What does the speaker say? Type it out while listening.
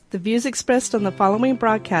The views expressed on the following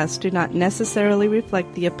broadcast do not necessarily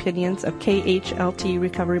reflect the opinions of KHLT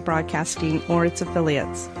Recovery Broadcasting or its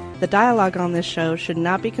affiliates. The dialogue on this show should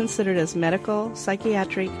not be considered as medical,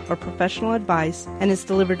 psychiatric, or professional advice and is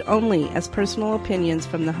delivered only as personal opinions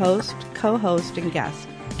from the host, co-host, and guest.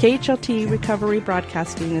 KHLT Recovery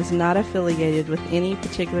Broadcasting is not affiliated with any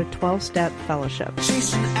particular 12-step fellowship.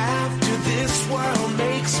 Chasing after this world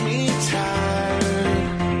makes me tired.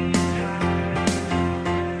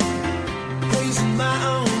 Praising my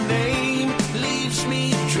own name leaves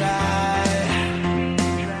me dry.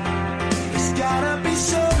 There's gotta be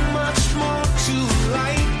so much more to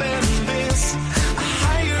life than this. A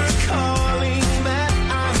higher calling that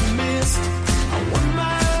I missed. I want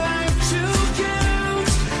my life to count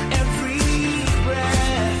every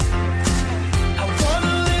breath. I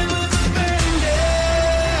wanna live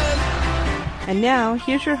abandoned. And now,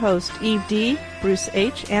 here's your host, Eve D., Bruce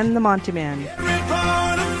H., and the Monty Man.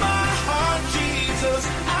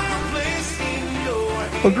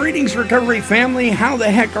 Well, greetings, recovery family. How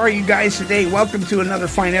the heck are you guys today? Welcome to another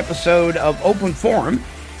fine episode of Open Forum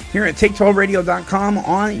here at Take12Radio.com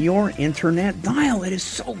on your internet dial. It is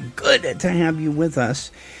so good to have you with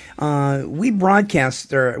us. We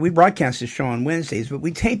broadcast this show on Wednesdays, but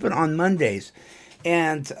we tape it on Mondays.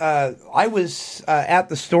 And I was at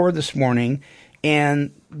the store this morning,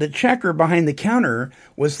 and the checker behind the counter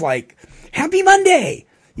was like, "Happy Monday!"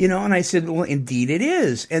 You know, and I said, well, indeed it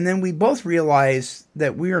is. And then we both realized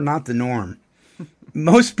that we are not the norm.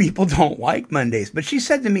 Most people don't like Mondays. But she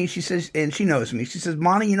said to me, she says, and she knows me, she says,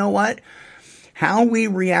 Monty, you know what? How we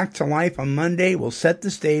react to life on Monday will set the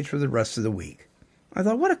stage for the rest of the week. I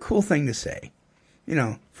thought, what a cool thing to say. You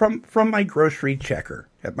know, from my grocery checker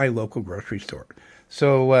at my local grocery store.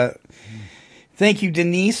 So, thank you,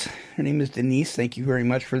 Denise. Her name is Denise. Thank you very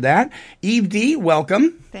much for that. Eve D.,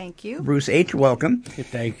 welcome. Thank you. Bruce H., welcome.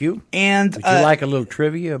 Thank you. And would you like a little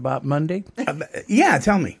trivia about Monday? Yeah,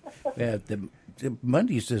 tell me. The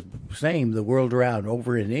Monday's the same the world around.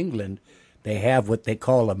 Over in England, they have what they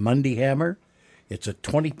call a Monday hammer. It's a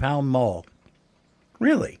 20-pound maul.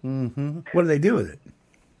 Really? Mm-hmm. What do they do with it?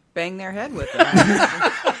 Bang their head with it.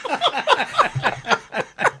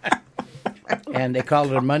 And they call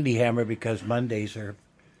it a Monday hammer because Mondays are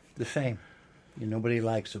the same. Nobody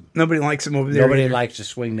likes them. Nobody likes them over there. Nobody likes to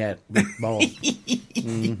swing that big ball.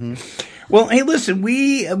 Mm-hmm. Well, hey, listen,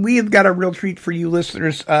 we have got a real treat for you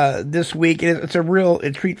listeners this week. It's a real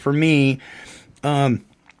treat for me. I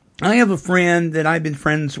have a friend that I've been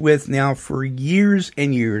friends with now for years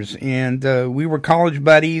and years, and we were college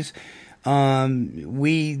buddies.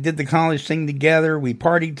 We did the college thing together. We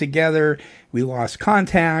partied together. We lost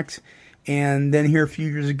contact. And then here a few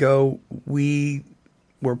years ago, we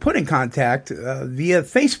were put in contact via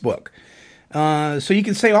Facebook. So you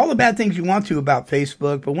can say all the bad things you want to about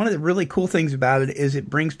Facebook, but one of the really cool things about it is it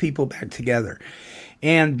brings people back together.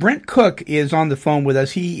 And Brent Cook is on the phone with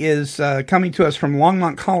us. He is coming to us from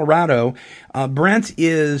Longmont, Colorado. Brent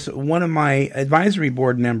is one of my advisory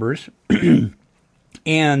board members.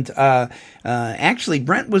 And actually,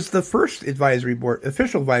 Brent was the first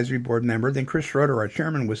official advisory board member. Then Chris Schroeder, our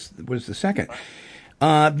chairman, was the second.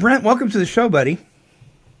 Brent, welcome to the show, buddy.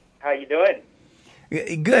 How you doing?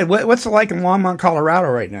 Good. What's it like in Longmont, Colorado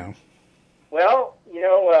right now? Well,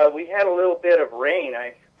 we had a little bit of rain.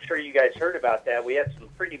 I'm sure you guys heard about that. We had some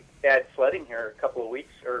pretty bad flooding here a couple of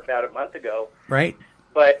weeks or about a month ago. Right.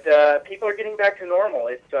 But people are getting back to normal.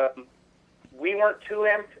 It's we weren't too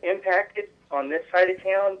impacted on this side of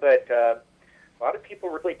town, but a lot of people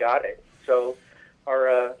really got it. So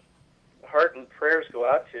our heart and prayers go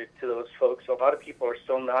out to those folks. A lot of people are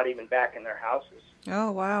still not even back in their houses.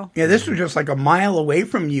 Oh, wow. Yeah, this was just like a mile away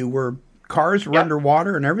from you where cars were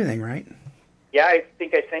underwater and everything, right? Yeah, I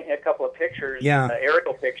think I sent you a couple of pictures,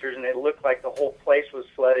 aerial pictures, and it looked like the whole place was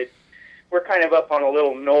flooded. We're kind of up on a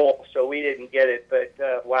little knoll, so we didn't get it, but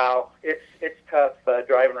wow, it's tough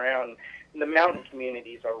driving around. The mountain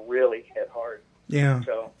communities are really hit hard. Yeah.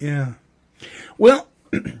 So. Yeah. Well,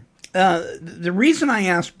 the reason I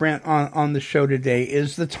asked Brent on the show today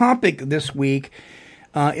is the topic this week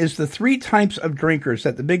is the 3 types of drinkers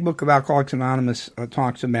that the Big Book of Alcoholics Anonymous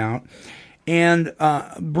talks about. And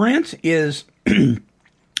Brent is,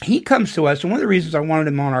 he comes to us, and one of the reasons I wanted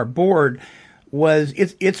him on our board was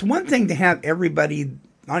it's one thing to have everybody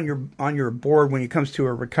on your board when it comes to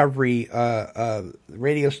a recovery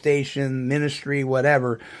radio station, ministry,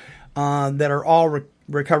 whatever, that are all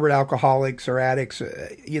recovered alcoholics or addicts,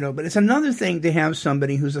 but it's another thing to have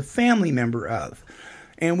somebody who's a family member of.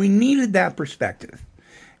 And we needed that perspective.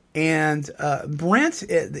 And Brent,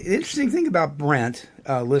 the interesting thing about Brent,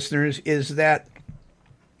 listeners, is that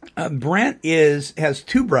Brent has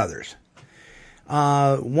two brothers.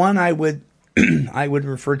 One I would I would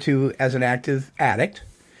refer to as an active addict.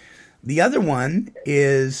 The other one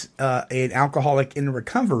is an alcoholic in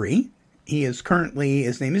recovery. His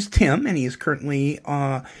name is Tim, and he is currently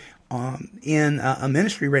in a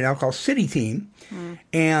ministry right now called City Team.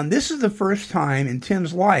 And this is the first time in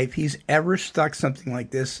Tim's life he's ever stuck something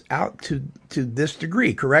like this out to this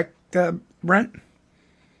degree. Correct, Brent?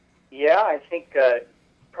 Yeah, I think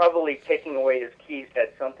probably taking away his keys had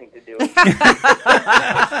something to do with it.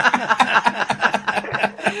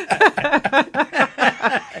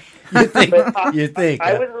 You think?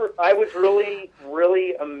 I was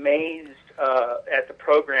really amazed at the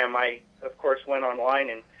program. I, of course, went online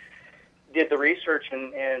and did the research,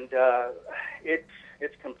 and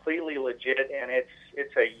it's completely legit, and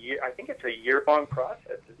it's a year. I think it's a year-long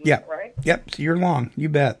process. Isn't that right? Yep, it's year-long. You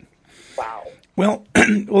bet. Wow. Well,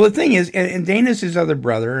 well, the thing is, and Dana's his other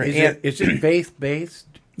brother. Is it faith-based?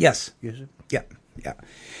 Yes. Is it? Yeah.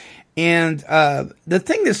 And the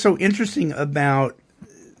thing that's so interesting about,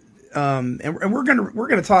 and we're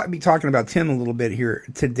gonna be talking about Tim a little bit here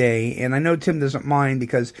today, and I know Tim doesn't mind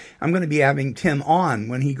because I'm going to be having Tim on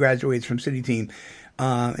when he graduates from City Team,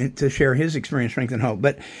 and to share his experience, strength, and hope.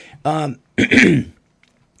 But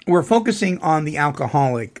we're focusing on the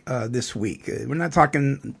alcoholic this week. We're not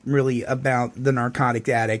talking really about the narcotic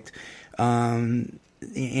addict, and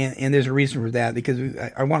there's a reason for that, because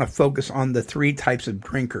I want to focus on the three types of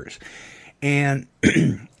drinkers. And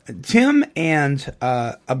Tim and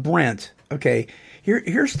Brent, okay,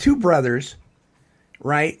 here's two brothers,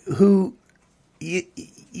 right, who you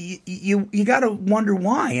got to wonder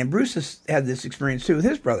why. And Bruce has had this experience too with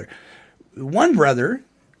his brother. One brother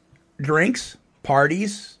drinks,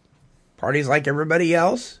 parties like everybody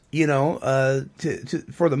else, for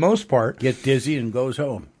the most part. Get dizzy and goes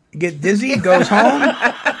home.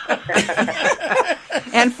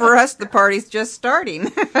 And for us, the party's just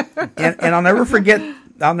starting. and I'll never forget,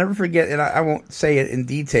 and I won't say it in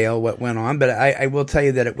detail what went on, but I will tell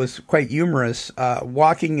you that it was quite humorous,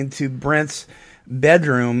 walking into Brent's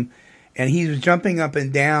bedroom, and he was jumping up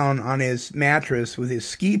and down on his mattress with his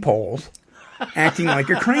ski poles, acting like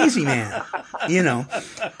a crazy man, but,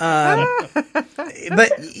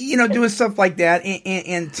 doing stuff like that,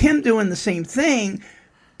 and Tim doing the same thing.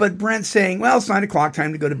 But Brent saying, well, it's 9 o'clock,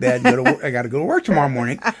 time to go to bed. I got to go to work tomorrow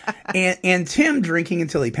morning. And Tim drinking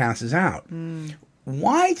until he passes out.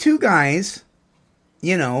 Why two guys,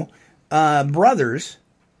 brothers,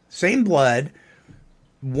 same blood,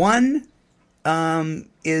 one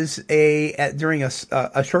is during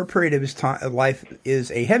a short period of his life is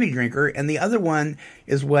a heavy drinker, and the other one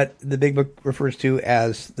is what the Big Book refers to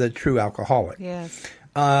as the true alcoholic. Yes.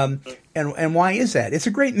 And why is that? It's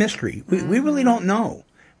a great mystery. We really don't know.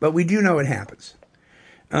 But we do know it happens.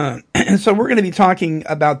 So we're going to be talking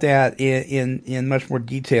about that in much more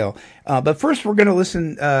detail. But first, we're going to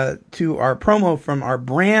listen to our promo from our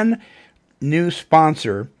brand new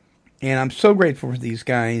sponsor. And I'm so grateful for these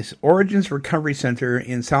guys, Origins Recovery Center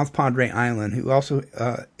in South Padre Island, who also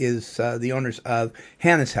is the owners of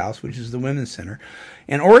Hannah's House, which is the women's center.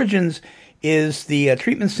 And Origins is the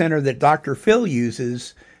treatment center that Dr. Phil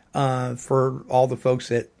uses for all the folks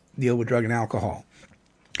that deal with drug and alcohol.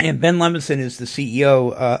 And Ben Levinson is the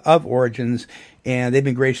CEO of Origins, and they've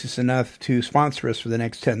been gracious enough to sponsor us for the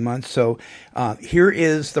next 10 months. So here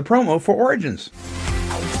is the promo for Origins.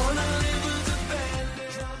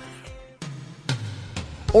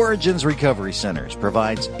 Origins Recovery Centers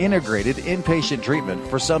provides integrated inpatient treatment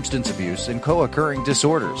for substance abuse and co-occurring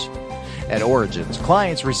disorders. At Origins,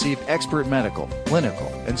 clients receive expert medical, clinical,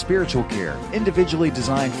 and spiritual care individually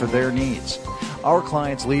designed for their needs. Our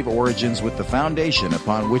clients leave Origins with the foundation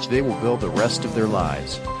upon which they will build the rest of their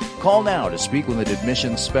lives. Call now to speak with an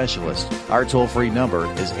admissions specialist. Our toll-free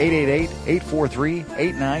number is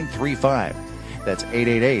 888-843-8935. That's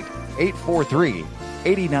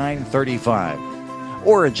 888-843-8935.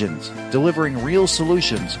 Origins, delivering real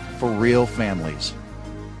solutions for real families.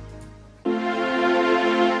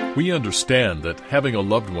 We understand that having a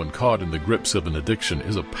loved one caught in the grips of an addiction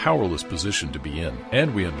is a powerless position to be in,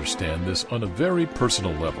 and we understand this on a very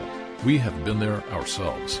personal level. We have been there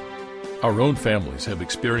ourselves. Our own families have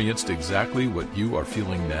experienced exactly what you are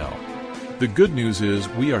feeling now. The good news is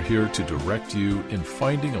we are here to direct you in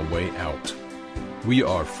finding a way out. We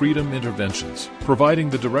are Freedom Interventions, providing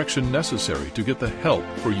the direction necessary to get the help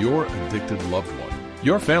for your addicted loved one.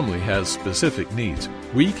 Your family has specific needs.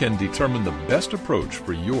 We can determine the best approach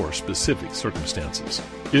for your specific circumstances.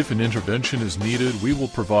 If an intervention is needed, we will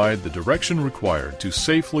provide the direction required to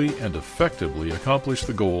safely and effectively accomplish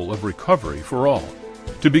the goal of recovery for all.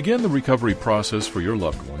 To begin the recovery process for your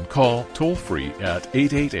loved one, call toll-free at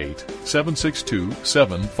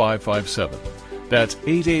 888-762-7557. That's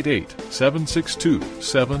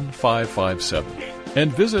 888-762-7557.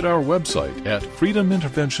 And visit our website at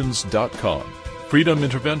freedominterventions.com. Freedom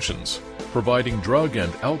Interventions, providing drug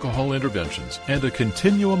and alcohol interventions and a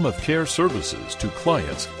continuum of care services to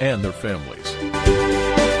clients and their families.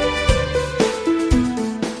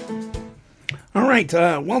 All right,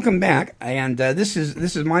 welcome back. And this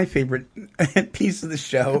is my favorite piece of the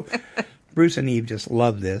show. Bruce and Eve just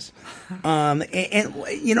love this. And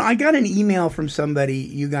you know, I got an email from somebody,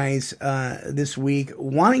 you guys, this week,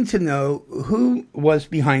 wanting to know who was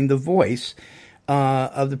behind the voice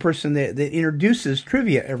of the person that introduces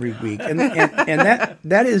trivia every week, and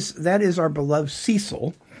that is our beloved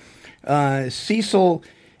Cecil. Cecil,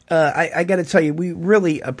 I got to tell you, we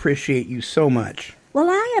really appreciate you so much. Well,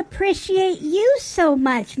 I appreciate you so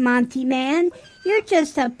much, Monty Man. You're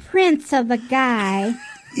just a prince of a guy.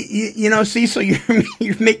 You know, Cecil,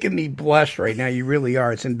 you're making me blush right now. You really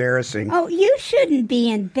are. It's embarrassing. Oh, you shouldn't be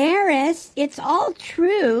embarrassed. It's all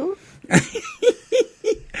true.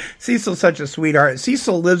 Cecil's such a sweetheart.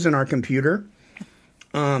 Cecil lives in our computer.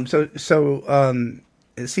 So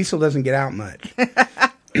Cecil doesn't get out much.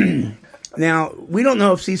 Now, we don't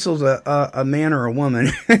know if Cecil's a man or a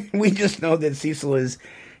woman. We just know that Cecil is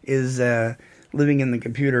living in the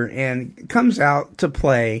computer and comes out to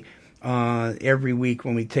play every week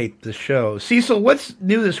when we tape the show. Cecil, what's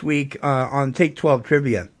new this week on Take 12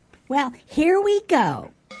 Trivia? Well, here we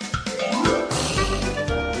go.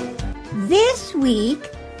 This week,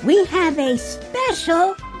 we have a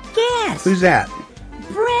special guest. Who's that?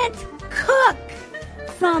 Brent Cook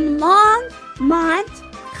from Longmont,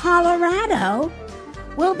 Colorado,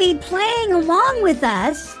 will be playing along with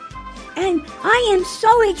us, and I am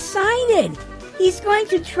so excited. He's going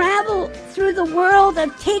to travel through the world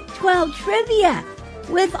of Take 12 Trivia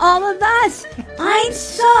with all of us. I'm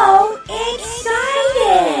so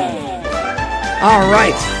excited. All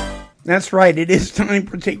right. That's right. It is time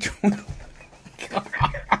for Take 12.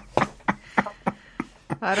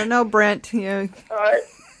 I don't know, Brent. You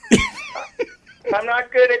I'm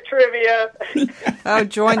not good at trivia. oh,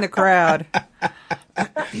 join the crowd.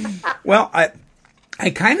 Well, I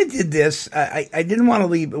kind of did this. I didn't want to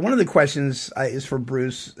leave, but one of the questions is for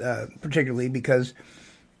Bruce, particularly because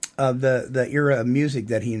of the era of music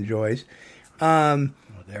that he enjoys.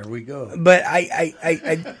 There we go. But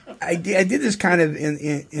I did this kind of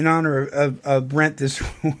in honor of Brent this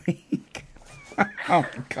week. Oh,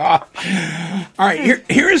 God. All right,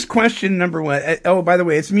 here is question number one. Oh, by the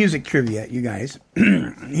way, it's music trivia, you guys.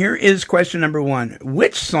 Here is question number one.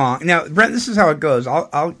 Which song... Now, Brent, this is how it goes.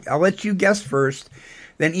 I'll let you guess first,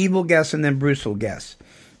 then Eve will guess, and then Bruce will guess.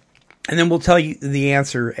 And then we'll tell you the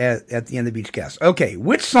answer at the end of each guess. Okay,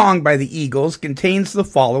 which song by the Eagles contains the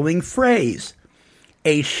following phrase?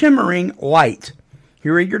 A shimmering light.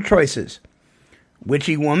 Here are your choices.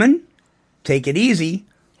 Witchy Woman, Take It Easy,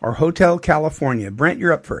 or Hotel California. Brent,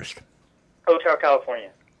 you're up first. Hotel California.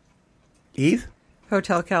 Eve?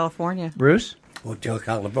 Hotel California. Bruce? Hotel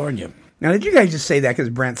California. Now, did you guys just say that because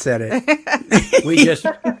Brent said it?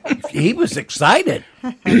 He was excited.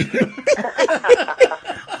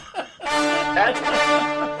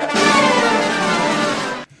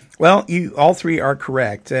 Well, you all three are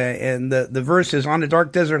correct. And the verse is, on a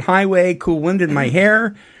dark desert highway, cool wind in my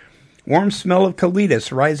hair, warm smell of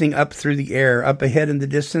colitis rising up through the air. Up ahead in the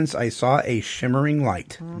distance, I saw a shimmering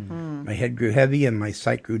light. Mm-hmm. My head grew heavy and my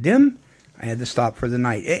sight grew dim. I had to stop for the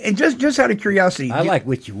night. And just out of curiosity. I like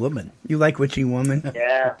Witchy Woman. You like Witchy Woman?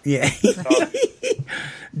 Yeah. Yeah.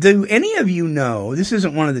 Do any of you know, this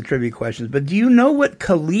isn't one of the trivia questions, but do you know what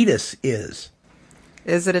colitis is?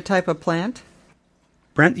 Is it a type of plant?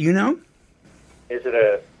 Brent, do you know? Is it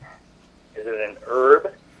an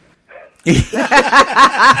herb?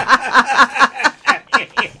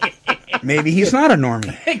 Maybe he's not a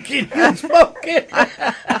normie.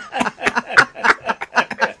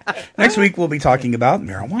 Next week we'll be talking about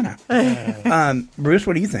marijuana. Bruce,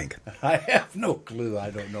 what do you think? I have no clue. I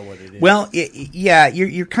don't know what it is. Well, yeah,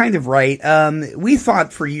 you're kind of right. We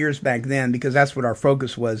thought for years back then, because that's what our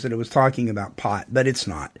focus was, that it was talking about pot, but it's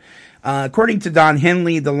not. According to Don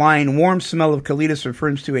Henley, the line warm smell of colitis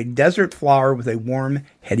refers to a desert flower with a warm,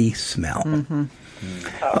 heady smell. Mm-hmm.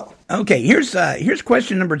 Okay, here's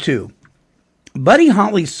question number 2. Buddy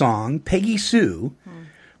Holly's song, Peggy Sue,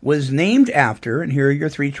 was named after, and here are your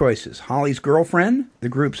 3 choices: Holly's girlfriend, the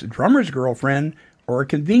group's drummer's girlfriend, or a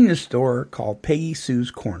convenience store called Peggy Sue's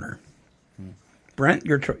Corner. Brent,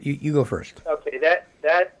 you go first. Okay,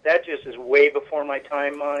 that just is way before my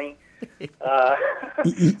time, Monty.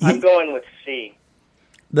 I'm going with C.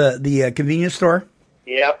 The convenience store?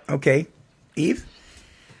 Yep. Okay. Eve?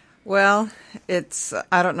 Well,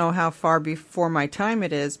 I don't know how far before my time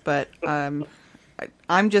it is, but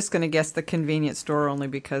I'm just going to guess the convenience store only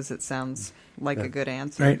because it sounds like a good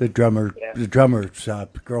answer. Right. The drummer's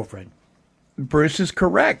girlfriend. Bruce is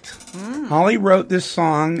correct. Holly wrote this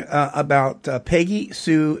song about Peggy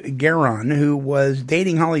Sue Garon, who was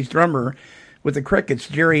dating Holly's drummer with the Crickets,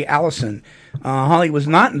 Jerry Allison. Holly was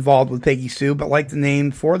not involved with Peggy Sue, but liked the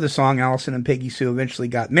name for the song. Allison and Peggy Sue eventually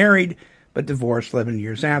got married, but divorced 11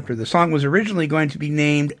 years after. The song was originally going to be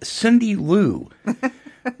named Cindy Lou,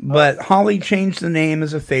 but Holly changed the name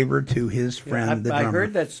as a favor to his friend, the I drummer.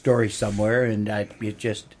 heard that story somewhere, and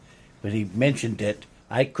when he mentioned it,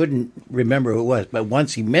 I couldn't remember who it was. But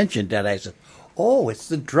once he mentioned that, I said, "Oh, it's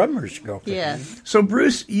the drummer's girlfriend." Yes. So,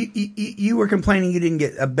 Bruce, you were complaining you didn't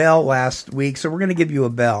get a bell last week, so we're going to give you a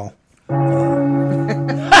bell.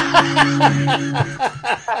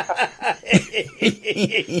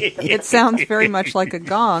 It sounds very much like a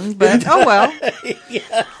gong, but oh well.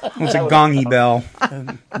 It's a gongy bell.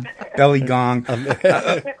 Belly gong.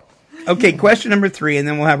 Okay, question number 3, and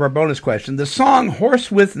then we'll have our bonus question. The song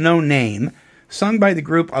Horse with No Name, sung by the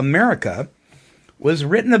group America, was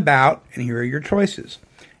written about, and here are your choices,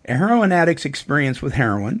 a heroin addict's experience with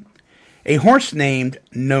heroin, a horse named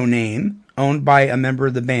No Name, owned by a member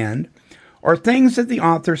of the band, or things that the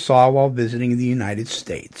author saw while visiting the United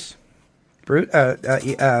States. Brent,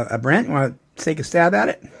 you want to take a stab at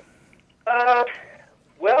it?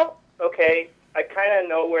 Well, okay. I kind of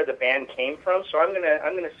know where the band came from, so I'm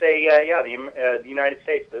gonna say the United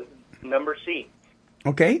States, the number C.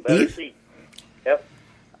 Okay, Letter Eve? C. Yep.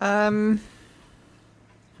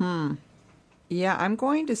 Yeah, I'm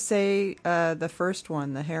going to say the first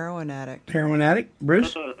one, the heroin addict. Heroin addict?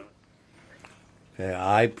 Bruce?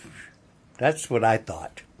 Yeah, that's what I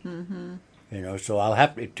thought. Mm-hmm. So I'll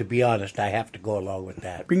have to be honest, I have to go along with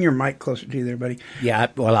that. Bring your mic closer to you there, buddy. Yeah,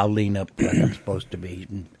 well, I'll lean up like I'm supposed to be.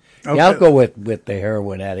 Okay. Yeah, I'll go with the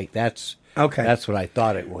heroin addict. That's okay. That's what I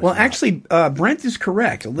thought it was. Well, actually, Brent is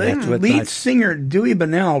correct. That's what Lead singer Dewey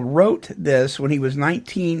Bunnell wrote this when he was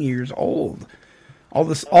 19 years old.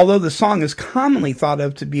 Although the song is commonly thought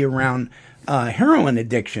of to be around heroin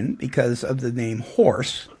addiction because of the name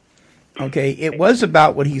Horse, okay, it was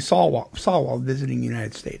about what he saw while visiting the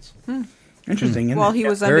United States. Interesting, isn't Well, it? he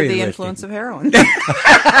was under the influence of heroin.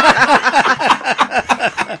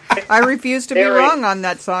 I refuse to be wrong on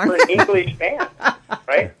that song. We're an English band,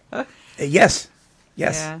 right? Yes.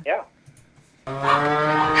 Yeah. Yeah.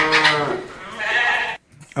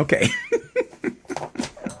 Okay.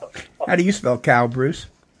 How do you spell cow, Bruce?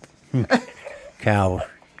 Cow.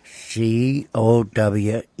 COWEIEIO.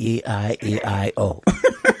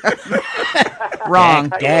 Wrong.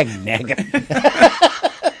 Dag nagger.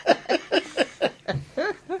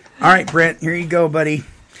 All right, Brent, here you go, buddy.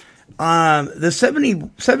 The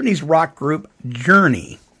 70s rock group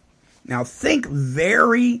Journey. Now, think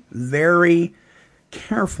very, very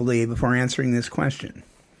carefully before answering this question.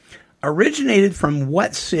 Originated from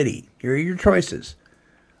what city? Here are your choices.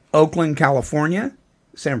 Oakland, California,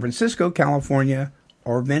 San Francisco, California,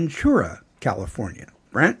 or Ventura, California.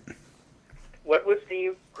 Brent? What was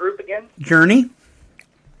the group again? Journey?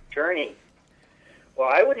 Journey. Well,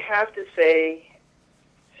 I would have to say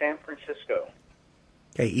San Francisco.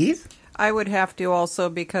 Okay, Eve? I would have to also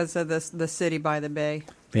because of the city by the bay.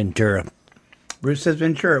 Ventura. Bruce says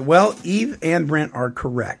Ventura. Well, Eve and Brent are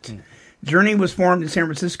correct. Journey was formed in San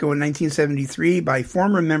Francisco in 1973 by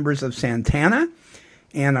former members of Santana,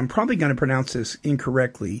 and I'm probably going to pronounce this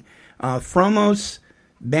incorrectly, Fromos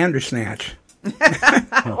Bandersnatch.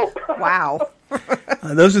 Wow.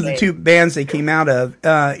 Those are the two bands they came out of.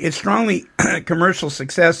 Its strongly commercial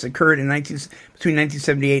success occurred between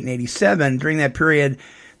 1978 and 87. During that period,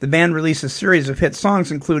 the band released a series of hit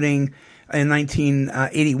songs, including in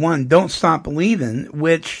 1981, Don't Stop Believin',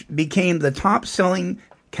 which became the top-selling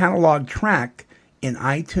catalog track in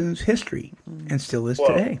iTunes history and still is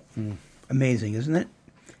today. Amazing, isn't it?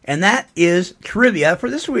 And that is trivia for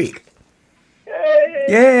this week. Yay!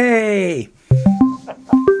 Yay!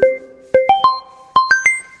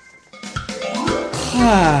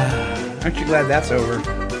 Aren't you glad that's over?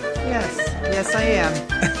 Yes, I am.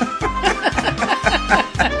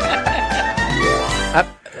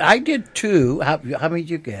 I did too. How many did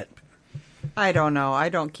you get? I don't know. I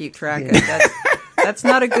don't keep track of that. That's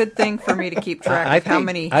not a good thing for me to keep track of how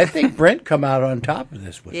many. I think Brent come out on top of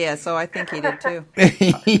this one. Yeah, so I think he did too.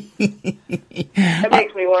 That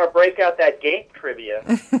makes me want to break out that gate trivia.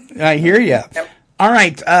 I hear you. All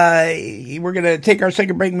right, we're going to take our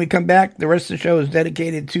second break. When we come back, the rest of the show is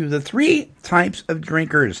dedicated to the 3 types of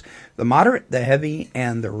drinkers: the moderate, the heavy,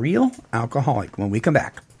 and the real alcoholic. When we come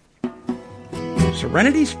back.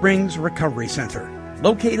 Serenity Springs Recovery Center,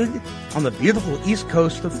 located on the beautiful east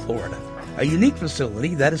coast of Florida. A unique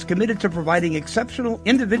facility that is committed to providing exceptional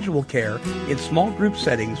individual care in small group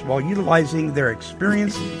settings while utilizing their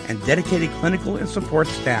experienced and dedicated clinical and support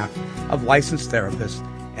staff of licensed therapists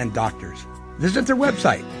and doctors. Visit their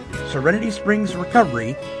website,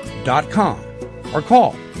 serenityspringsrecovery.com, or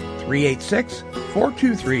call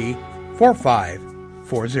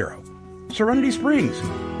 386-423-4540. Serenity Springs,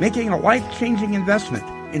 making a life-changing investment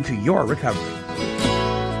into your recovery.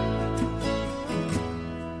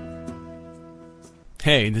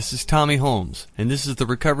 Hey, this is Tommy Holmes, and this is the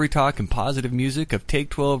Recovery Talk and Positive Music of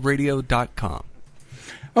Take12Radio.com.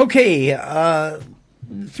 Okay,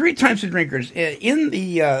 3 types of drinkers. In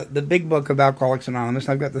the big book of Alcoholics Anonymous,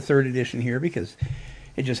 I've got the 3rd edition here because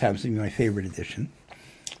it just happens to be my favorite edition.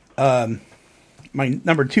 My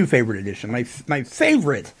number 2 favorite edition. My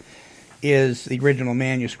favorite is the original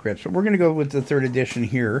manuscript. So we're going to go with the 3rd edition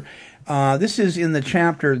here. This is in the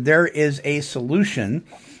chapter, There is a Solution,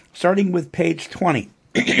 starting with page 20.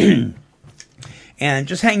 And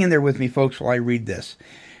just hang in there with me, folks, while I read this.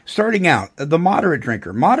 Starting out, the moderate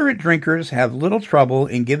drinker. Moderate drinkers have little trouble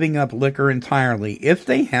in giving up liquor entirely if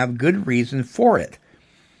they have good reason for it.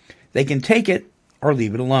 They can take it or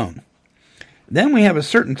leave it alone. Then we have a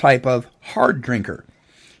certain type of hard drinker.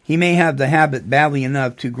 He may have the habit badly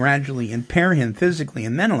enough to gradually impair him physically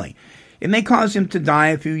and mentally. It may cause him to die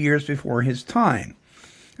a few years before his time.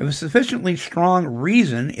 If a sufficiently strong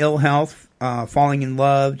reason, ill health, falling in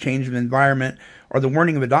love, change of environment, or the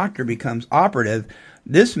warning of a doctor becomes operative,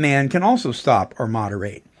 this man can also stop or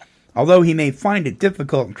moderate, although he may find it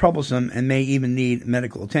difficult and troublesome and may even need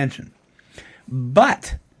medical attention.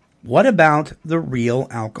 But what about the real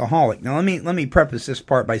alcoholic? Now, let me preface this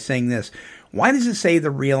part by saying this. Why does it say the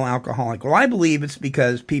real alcoholic? Well, I believe it's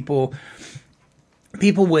because people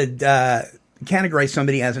would categorize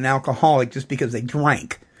somebody as an alcoholic just because they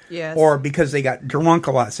drank. Yes. Or because they got drunk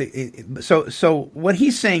a lot. So what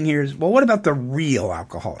he's saying here is, well, what about the real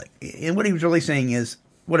alcoholic? And what he was really saying is,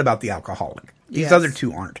 what about the alcoholic? These Yes. other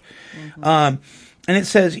 2 aren't. And it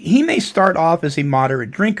says, he may start off as a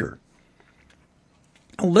moderate drinker.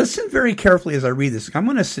 Now, listen very carefully as I read this. I'm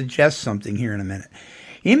going to suggest something here in a minute.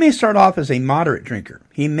 He may start off as a moderate drinker.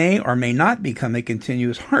 He may or may not become a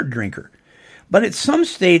continuous hard drinker. But at some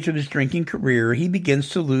stage of his drinking career, he begins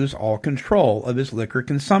to lose all control of his liquor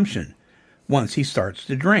consumption once he starts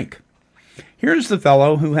to drink. Here's the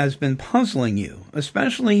fellow who has been puzzling you,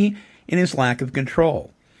 especially in his lack of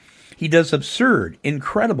control. He does absurd,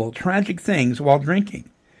 incredible, tragic things while drinking.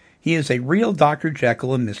 He is a real Dr.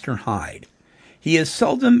 Jekyll and Mr. Hyde. He is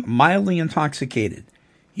seldom mildly intoxicated.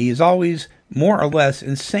 He is always more or less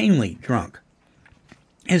insanely drunk.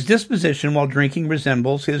 His disposition while drinking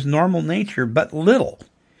resembles his normal nature but little.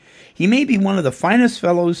 He may be one of the finest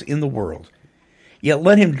fellows in the world. Yet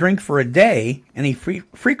let him drink for a day, and he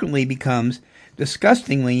frequently becomes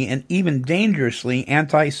disgustingly and even dangerously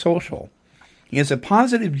antisocial. He has a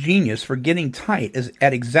positive genius for getting tight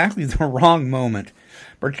at exactly the wrong moment,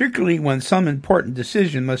 particularly when some important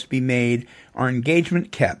decision must be made or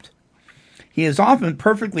engagement kept. He is often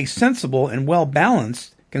perfectly sensible and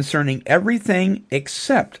well-balanced concerning everything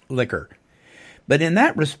except liquor. But in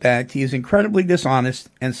that respect, he is incredibly dishonest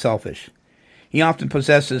and selfish. He often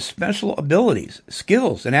possesses special abilities,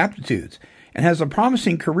 skills, and aptitudes, and has a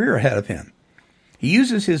promising career ahead of him. He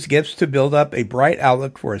uses his gifts to build up a bright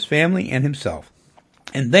outlook for his family and himself,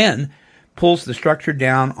 and then pulls the structure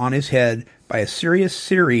down on his head by a serious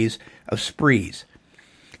series of sprees.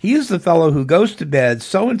 He is the fellow who goes to bed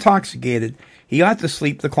so intoxicated he ought to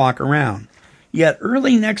sleep the clock around. Yet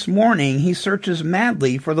early next morning he searches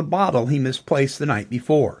madly for the bottle he misplaced the night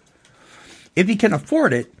before. If he can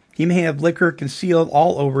afford it, he may have liquor concealed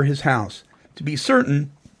all over his house. To be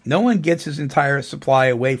certain, no one gets his entire supply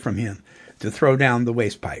away from him to throw down the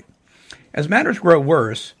waste pipe. As matters grow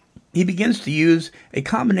worse, he begins to use a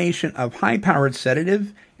combination of high-powered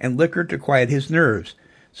sedative and liquor to quiet his nerves,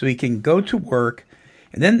 so he can go to work,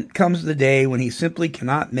 and then comes the day when he simply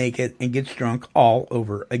cannot make it and gets drunk all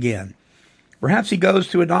over again. Perhaps he goes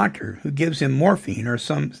to a doctor who gives him morphine or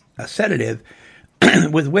a sedative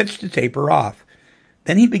with which to taper off.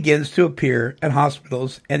 Then he begins to appear at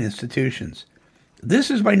hospitals and institutions.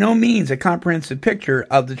 This is by no means a comprehensive picture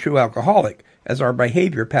of the true alcoholic, as our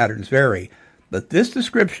behavior patterns vary, but this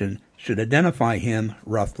description should identify him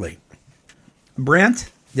roughly.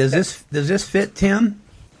 Brent, does this fit Tim?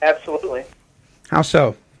 Absolutely. How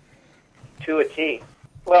so? to a T.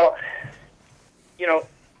 Well, you know,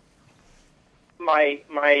 my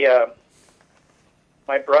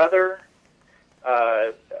brother,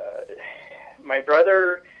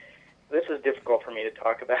 this is difficult for me to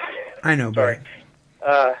talk about. I know, Sorry.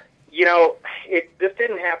 You know, this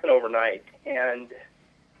didn't happen overnight. And,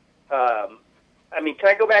 I mean, can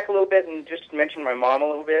I go back a little bit and just mention my mom a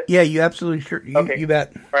little bit? Yeah, you absolutely sure. Okay. You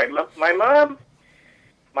bet. All right. My mom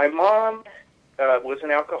was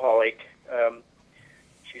an alcoholic.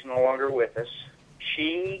 She's no longer with us.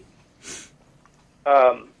 She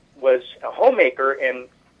was a homemaker and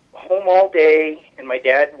home all day, and my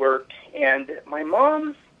dad worked. And my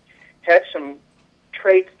mom had some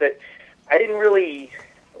traits that I didn't really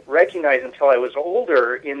recognize until I was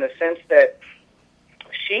older, in the sense that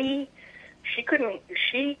she couldn't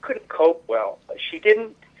cope well. She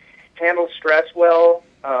didn't handle stress well.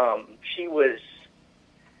 She was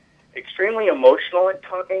extremely emotional at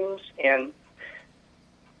times, and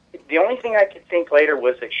the only thing I could think later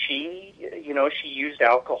was that she used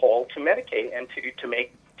alcohol to medicate and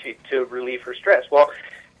to relieve her stress. Well,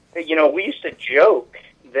 you know, we used to joke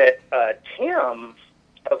that Tim,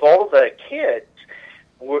 of all the kids,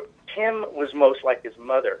 Tim was most like his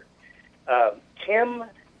mother. Tim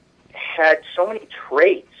had so many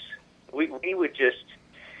traits. We would just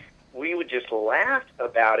laugh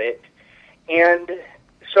about it, and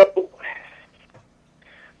so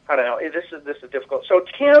I don't know. This is difficult. So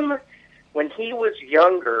Tim, when he was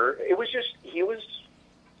younger, he was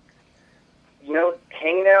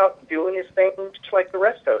hanging out, doing his thing, just like the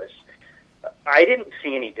rest of us. I didn't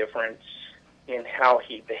see any difference in how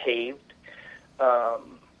he behaved. Of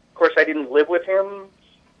course, I didn't live with him.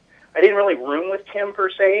 I didn't really room with Tim per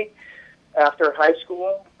se after high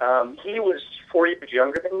school. He was 4 years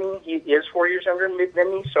younger than me. He is 4 years younger than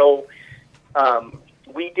me. So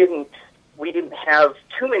we didn't have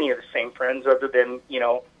too many of the same friends, other than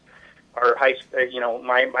our my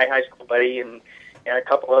high school buddy and a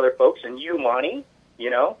couple other folks, and you, Monty.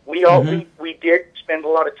 We did spend a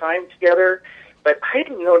lot of time together, but I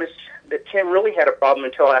didn't notice that Tim really had a problem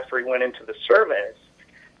until after he went into the service.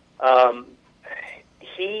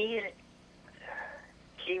 He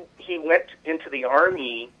went into the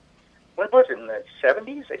Army. When was it? In the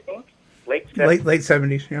 70s, I think. Late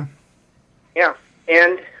 70s, yeah. Yeah,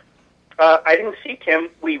 and I didn't see Tim.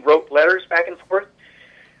 We wrote letters back and forth,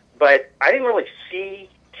 but I didn't really see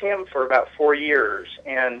Tim for about 4 years.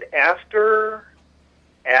 And after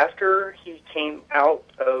he came out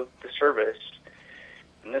of the service,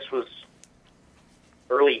 and this was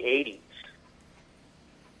early 80s,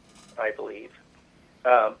 I believe,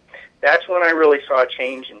 that's when I really saw a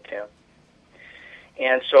change in Tim.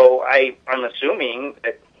 And so I'm assuming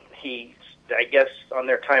that I guess on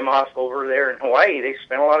their time off over there in Hawaii, they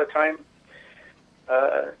spent a lot of time,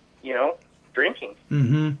 drinking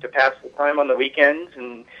to pass the time on the weekends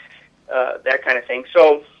and that kind of thing.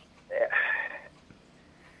 So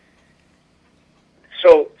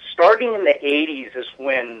starting in the 80s is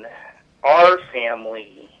when our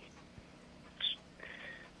family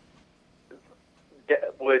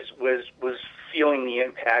was feeling the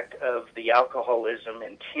impact of the alcoholism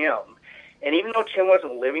in Tim. And even though Tim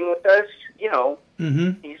wasn't living with us, he's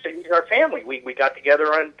our family. We got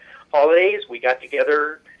together on holidays. We got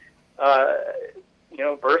together,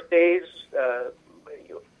 birthdays,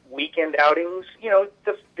 weekend outings.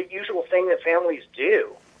 The usual thing that families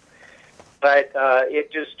do. But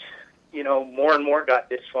it just, more and more got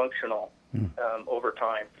dysfunctional over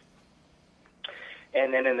time.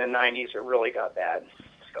 And then in the 90s, it really got bad.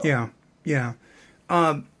 So. Yeah.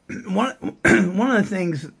 One of the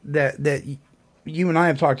things that you and I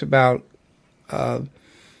have talked about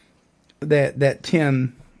that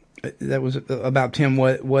Tim was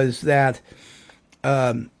that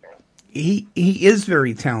he is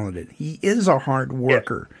very talented. He is a hard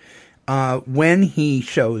worker. When he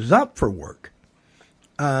shows up for work,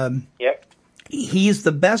 he's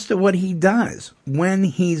the best at what he does when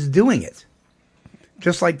he's doing it.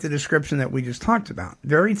 Just like the description that we just talked about.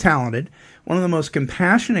 Very talented. One of the most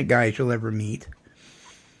compassionate guys you'll ever meet.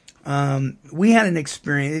 We had an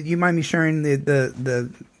experience. You mind me sharing the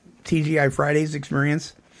TGI Fridays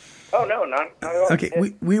experience? Oh, no, not at all. Okay,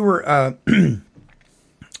 we were,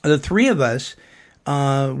 the three of us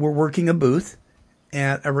were working a booth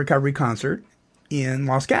at a recovery concert in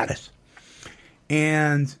Los Gatos.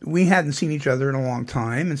 And we hadn't seen each other in a long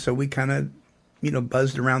time, and so we kind of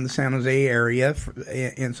buzzed around the San Jose area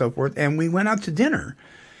and so forth. And we went out to dinner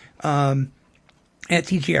at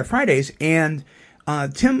TGI Fridays, and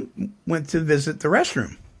Tim went to visit the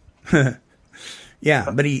restroom. Yeah,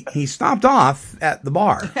 but he stopped off at the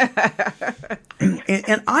bar.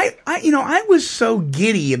 And I was so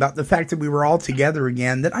giddy about the fact that we were all together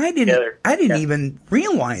again that I didn't even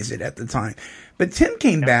realize it at the time. But Tim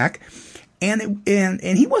came back, and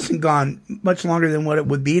he wasn't gone much longer than what it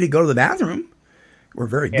would be to go to the bathroom. We're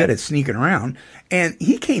very good at sneaking around. And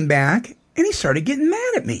he came back, and he started getting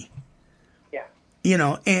mad at me.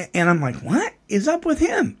 Yeah. And I'm like, what is up with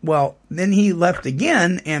him? Well, then he left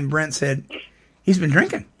again, and Brent said, he's been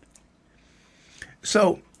drinking.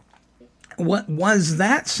 So, what was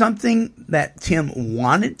that something that Tim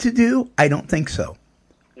wanted to do? I don't think so.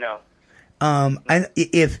 No.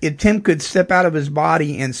 If Tim could step out of his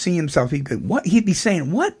body and see himself, he'd be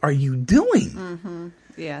saying, "What are you doing?" Mm-hmm.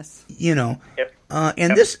 Yes. Yep.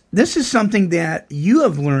 And this is something that you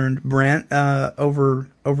have learned, Brent, over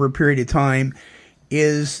a period of time,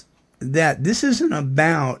 is that this isn't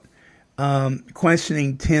about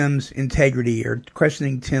questioning Tim's integrity or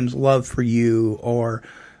questioning Tim's love for you or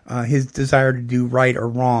his desire to do right or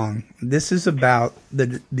wrong. This is about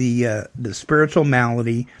the spiritual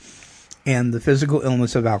malady and the physical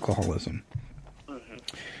illness of alcoholism.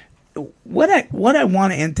 Mm-hmm. What I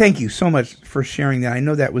want to, and thank you so much for sharing that. I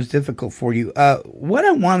know that was difficult for you. What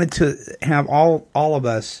I wanted to have all of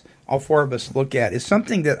us, all four of us, look at is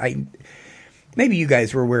something that maybe you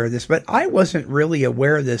guys were aware of this, but I wasn't really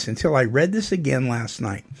aware of this until I read this again last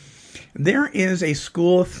night. There is a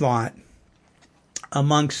school of thought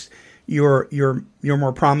amongst your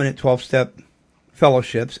more prominent 12-step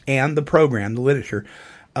fellowships and the program, the literature,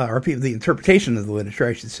 or the interpretation of the literature,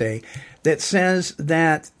 I should say, that says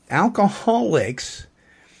that alcoholics,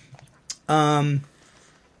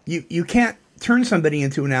 you can't turn somebody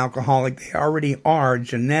into an alcoholic. They already are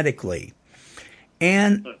genetically.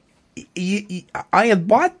 And I have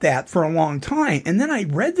bought that for a long time. And then I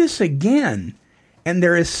read this again, and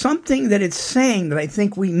there is something that it's saying that I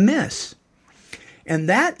think we miss. And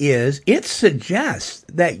that is, it suggests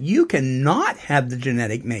that you cannot have the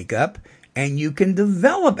genetic makeup and you can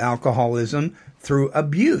develop alcoholism through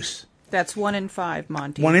abuse. That's 1 in 5,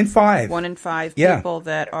 Monty. 1 in 5. 1 in 5 people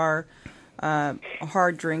that are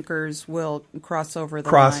hard drinkers will cross over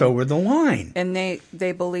the line. And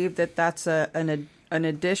they believe that that's an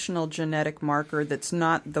additional genetic marker that's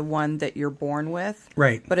not the one that you're born with.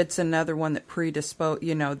 Right. But it's another one that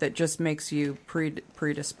that just makes you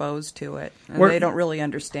predisposed to it. And they don't really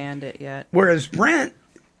understand it yet. Whereas Brent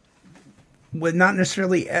would not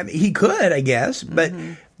necessarily, he could, I guess, but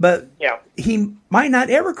he might not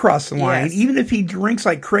ever cross the line, even if he drinks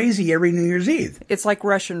like crazy every New Year's Eve. It's like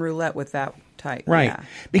Russian roulette with that type. Right. Yeah.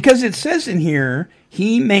 Because it says in here,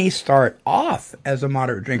 he may start off as a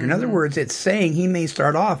moderate drinker. In other words, it's saying he may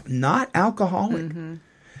start off not alcoholic. Mm-hmm.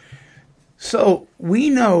 So we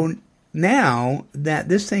know now that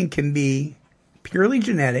this thing can be purely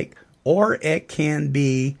genetic, or it can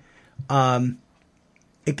be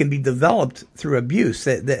developed through abuse.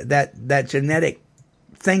 That genetic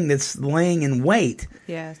thing that's laying in wait,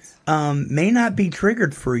 may not be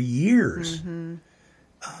triggered for years. Mm-hmm.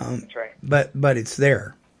 That's right. But it's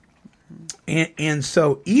there. And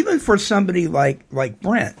so even for somebody like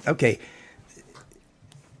Brent, okay,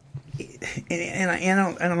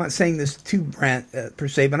 and I'm not saying this to Brent per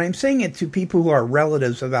se, but I'm saying it to people who are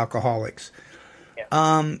relatives of alcoholics,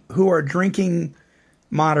 who are drinking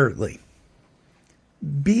moderately.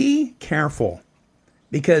 Be careful,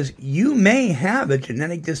 because you may have a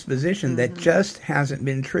genetic disposition that just hasn't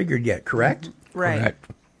been triggered yet, correct? Right.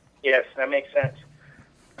 Correct. Yes, that makes sense.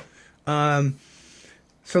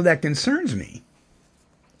 So that concerns me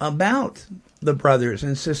about the brothers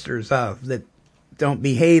and sisters that don't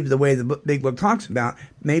behave the way the Big Book talks about.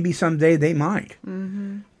 Maybe someday they might.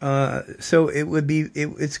 Mm-hmm. So it would be,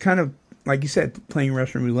 it's kind of, like you said, playing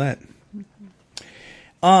Russian roulette.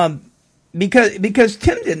 Because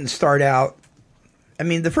Tim didn't start out, I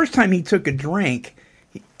mean, the first time he took a drink,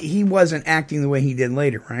 he wasn't acting the way he did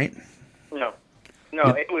later, right? No,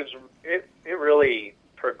 it really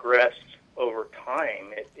progressed over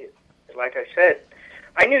time. It like I said,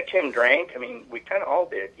 I knew Tim drank. I mean, we kind of all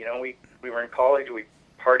did. You know, we were in college, we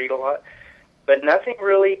partied a lot, but nothing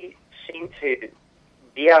really seemed to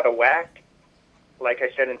be out of whack. Like I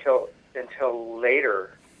said, until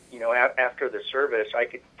later, you know, after the service, I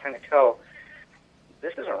could kind of tell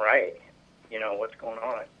this isn't right. You know, what's going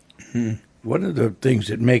on. Mm-hmm. One of the things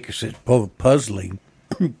that makes it both puzzling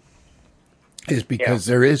is because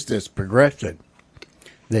there is this progression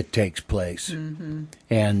that takes place. Mm-hmm.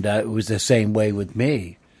 And it was the same way with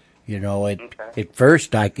me. You know, at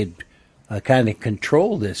first I could kind of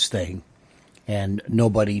control this thing, and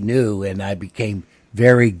nobody knew, and I became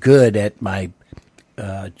very good at my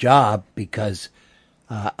job because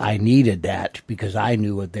I needed that, because I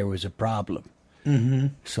knew that there was a problem. Mm-hmm.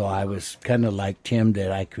 So I was kind of like Tim,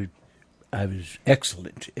 that I was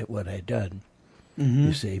excellent at what I'd done. Mm-hmm.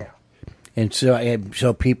 You see, and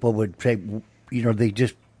so people would say, they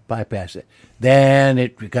just bypass it. Then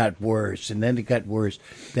it got worse, and then it got worse.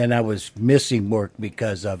 Then I was missing work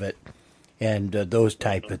because of it, and those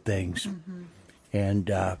type of things. Mm-hmm.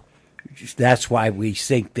 And that's why we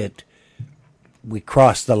think that we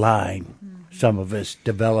cross the line. Mm-hmm. Some of us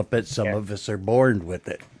develop it, some of us are born with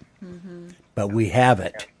it. Mm-hmm. But we have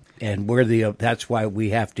it, and that's why we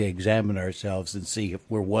have to examine ourselves and see if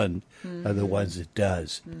we're one of the ones that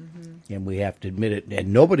does. Mm-hmm. And we have to admit it.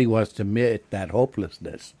 And nobody wants to admit that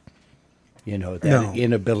hopelessness, that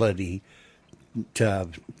inability to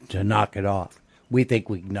knock it off. We think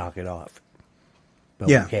we can knock it off, but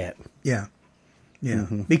we can't. Yeah.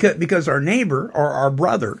 Mm-hmm. Because our neighbor or our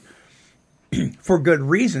brother, for good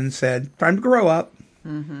reason, said, "Time to grow up."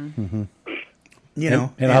 Mm-hmm. Mm-hmm.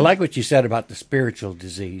 And I like what you said about the spiritual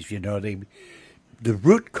disease. The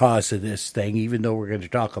root cause of this thing, even though we're going to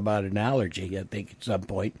talk about an allergy, I think at some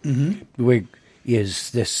point,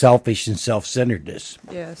 is this selfish and self-centeredness.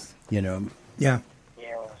 Yes. Yeah,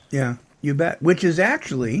 you bet. Which is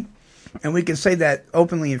actually, and we can say that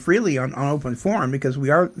openly and freely on Open Forum, because we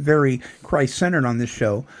are very Christ-centered on this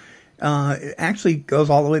show. It actually goes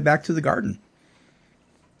all the way back to the garden,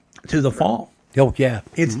 to the fall. Oh, yeah.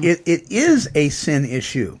 It is a sin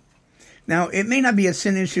issue. Now, it may not be a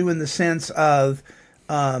sin issue in the sense of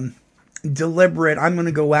deliberate, I'm going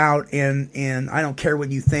to go out and I don't care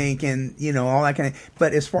what you think and, all that kind of...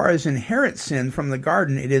 But as far as inherent sin from the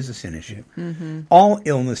garden, it is a sin issue. Mm-hmm. All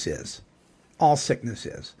illness is. All sickness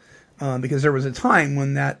is. Because there was a time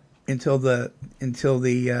when that, until the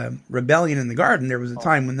rebellion in the garden, there was a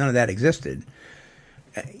time when none of that existed.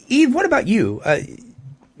 Eve, what about you?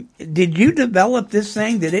 Did you develop this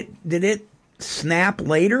thing? Did it snap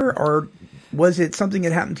later, or was it something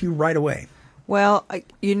that happened to you right away? Well,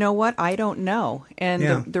 you know what? I don't know.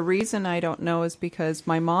 And the reason I don't know is because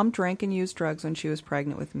my mom drank and used drugs when she was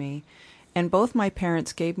pregnant with me. And both my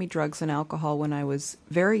parents gave me drugs and alcohol when I was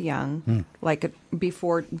very young, like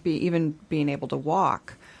before even being able to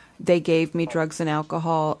walk. They gave me drugs and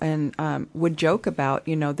alcohol and would joke about,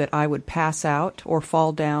 that I would pass out or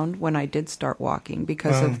fall down when I did start walking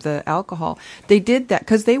because of the alcohol. They did that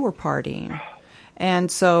because they were partying. And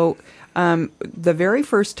so the very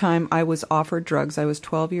first time I was offered drugs, I was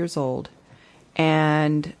 12 years old.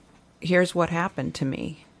 And here's what happened to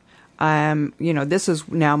me. This is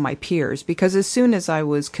now my peers, because as soon as I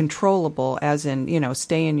was controllable, as in,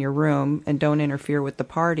 stay in your room and don't interfere with the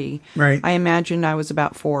party, right. I imagined I was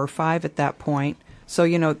about 4 or 5 at that point. So,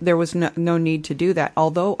 there was no need to do that.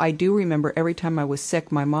 Although I do remember every time I was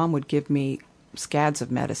sick, my mom would give me scads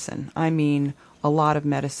of medicine. I mean, a lot of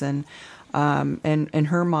medicine. And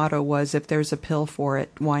her motto was, if there's a pill for it,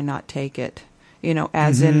 why not take it?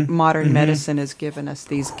 As in modern medicine has given us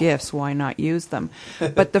these gifts, why not use them?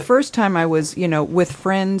 But the first time I was, with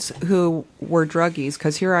friends who were druggies,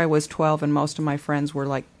 because here I was 12 and most of my friends were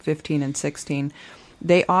like 15 and 16,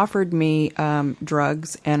 they offered me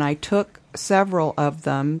drugs and I took several of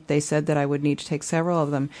them. They said that I would need to take several of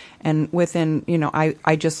them. And within,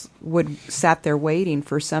 I just sat there waiting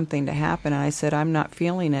for something to happen. And I said, I'm not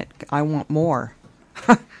feeling it. I want more.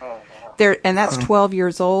 And that's 12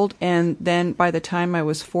 years old. And then by the time I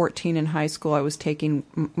was 14 in high school, I was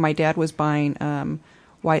my dad was buying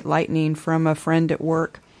White Lightning from a friend at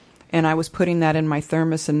work. And I was putting that in my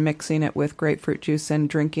thermos and mixing it with grapefruit juice and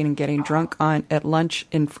drinking and getting drunk at lunch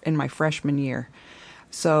in my freshman year.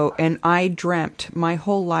 So, and I dreamt, my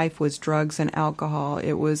whole life was drugs and alcohol.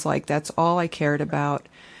 It was like, that's all I cared about.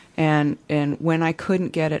 And when I couldn't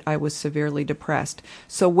get it, I was severely depressed.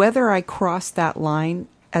 So whether I crossed that line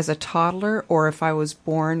as a toddler or if I was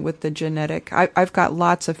born with the genetic, I've got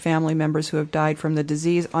lots of family members who have died from the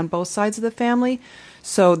disease on both sides of the family.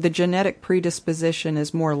 So the genetic predisposition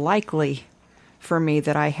is more likely for me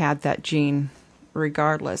that I had that gene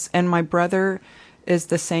regardless. And my brother is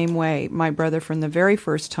the same way. My brother, from the very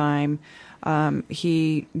first time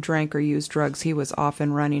he drank or used drugs, he was off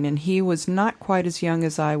and running. And he was not quite as young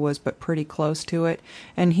as I was, but pretty close to it.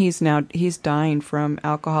 And he's dying from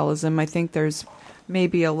alcoholism. I think there's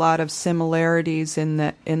maybe a lot of similarities in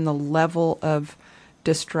the level of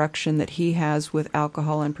destruction that he has with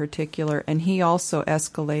alcohol in particular, and he also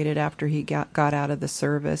escalated after he got out of the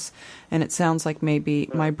service. And it sounds like maybe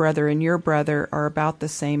my brother and your brother are about the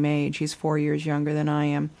same age. He's 4 years younger than I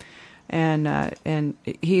am, and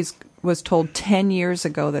he's was told 10 years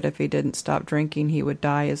ago that if he didn't stop drinking, he would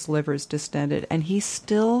die. His liver's distended, and he's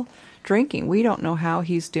still drinking. We don't know how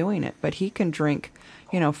he's doing it, but he can drink,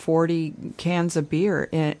 40 cans of beer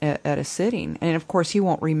at a sitting. And of course he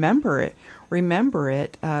won't remember it,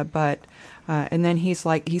 but and then he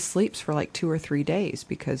sleeps for like 2 or 3 days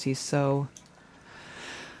because he's so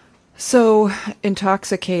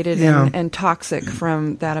intoxicated and toxic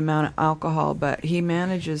from that amount of alcohol, but he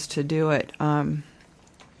manages to do it.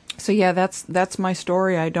 So yeah, that's my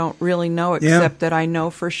story. I don't really know, except that I know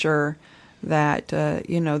for sure that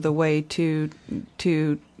the way to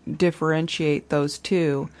differentiate those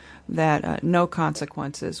two, that no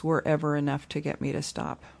consequences were ever enough to get me to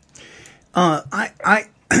stop. I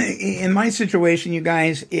in my situation, you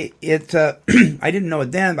guys, it I didn't know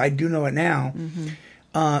it then, but I do know it now. Mm-hmm.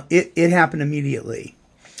 It happened immediately.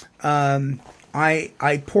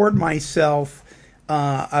 I poured myself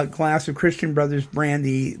a glass of Christian Brothers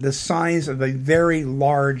brandy the size of a very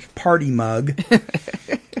large party mug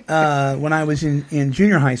when I was in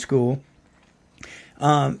junior high school.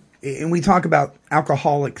 And we talk about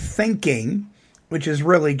alcoholic thinking, which is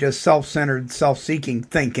really just self-centered, self-seeking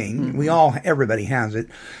thinking. Mm-hmm. Everybody has it.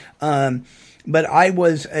 But I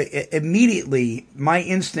was immediately, my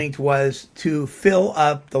instinct was to fill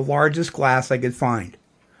up the largest glass I could find.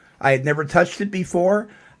 I had never touched it before.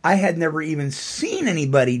 I had never even seen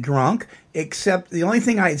anybody drunk, except the only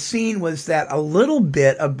thing I had seen was that a little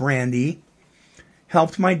bit of brandy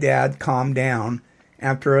helped my dad calm down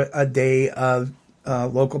after a day of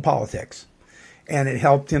local politics. And it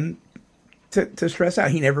helped him to stress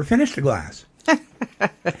out. He never finished a glass.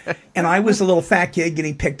 And I was a little fat kid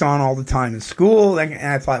getting picked on all the time in school. And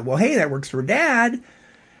I thought, well, hey, that works for Dad.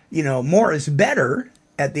 More is better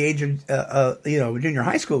at the age of, junior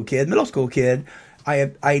high school kid, middle school kid.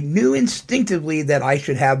 I knew instinctively that I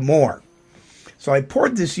should have more. So I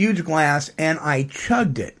poured this huge glass and I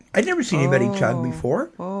chugged it. I'd never seen anybody chug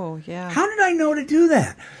before. Oh, yeah. How did I know to do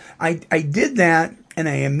that? I did that and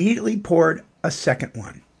I immediately poured a second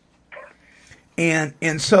one.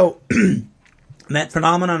 And so that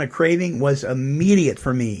phenomenon of craving was immediate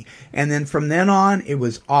for me. And then from then on, it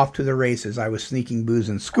was off to the races. I was sneaking booze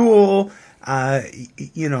in school,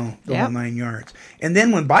 the whole 9 yards. And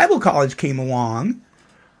then when Bible college came along,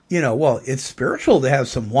 it's spiritual to have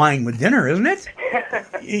some wine with dinner, isn't it?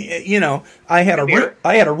 I had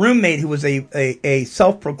a roommate who was a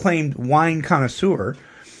self-proclaimed wine connoisseur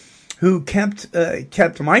who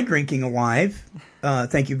kept my drinking alive.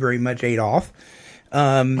 Thank you very much, Adolf.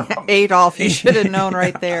 Adolf, you should have known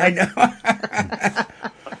right there. I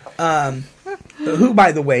know. Who,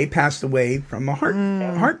 by the way, passed away from a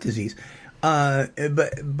heart disease. So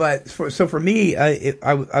for me,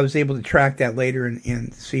 I was able to track that later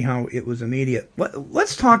and see how it was immediate.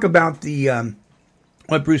 Let's talk about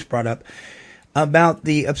what Bruce brought up about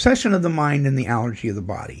the obsession of the mind and the allergy of the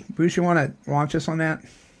body. Bruce, you want to launch us on that?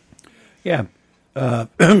 Yeah,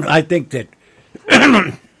 I think that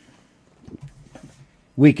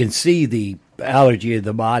we can see the allergy of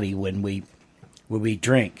the body when we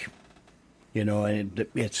drink, and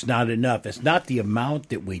it's not enough. It's not the amount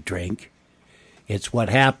that we drink; it's what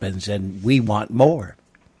happens, and we want more.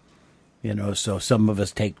 So some of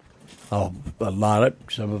us take a lot,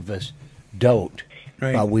 some of us don't.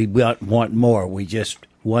 Right. We want more.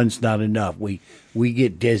 One's not enough. We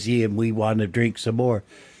get dizzy and we want to drink some more.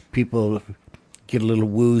 People get a little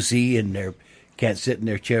woozy and they can't sit in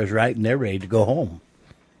their chairs right, and they're ready to go home.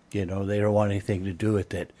 They don't want anything to do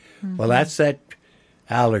with it. Mm-hmm. Well, that's that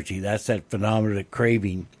allergy. That's that phenomenon of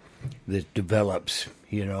craving that develops,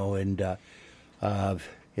 and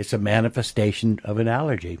it's a manifestation of an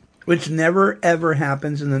allergy. Which never, ever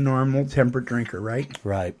happens in the normal temperate drinker, right?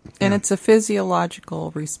 Right. And it's a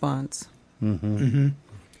physiological response. Mm-hmm. Mm-hmm.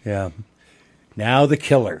 Yeah. Now the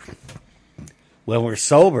killer. When we're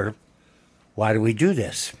sober, why do we do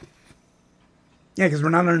this? Yeah, because we're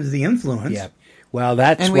not under the influence. Yeah. Well,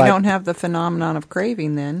 that's and we don't have the phenomenon of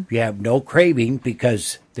craving then. You have no craving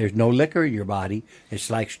because there's no liquor in your body. It's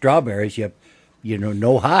like strawberries. You have,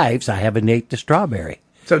 no hives. I haven't ate the strawberry.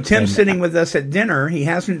 So Tim's sitting with us at dinner. He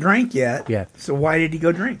hasn't drank yet. Yeah. So why did he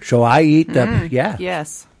go drink? So I eat the,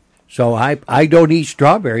 Yes. So I don't eat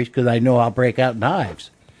strawberries because I know I'll break out in hives.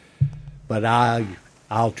 But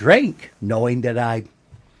I'll drink knowing that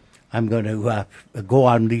I'm going to go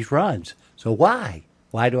on these runs. So why?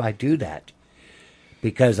 Why do I do that?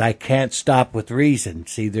 Because I can't stop with reason.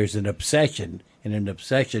 See, there's an obsession, and an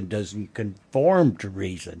obsession doesn't conform to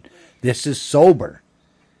reason. This is sober.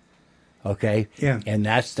 Okay? Yeah. And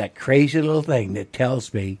that's that crazy little thing that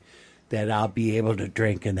tells me that I'll be able to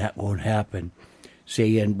drink and that won't happen.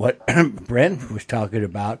 See, and what Brent was talking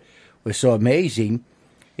about was so amazing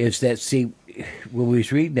is that, see, when we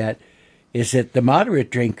was reading that, is that the moderate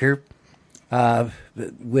drinker,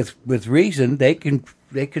 with reason, they can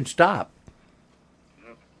stop.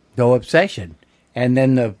 No obsession. And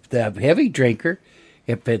then the heavy drinker,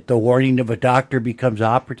 if the warning of a doctor becomes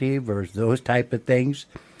operative or those type of things,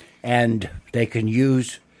 and they can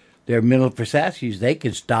use their mental processes, they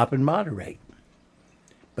can stop and moderate.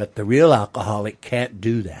 But the real alcoholic can't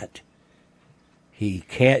do that. He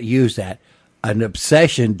can't use that. An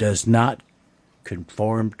obsession does not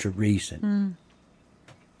conform to reason.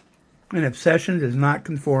 An obsession does not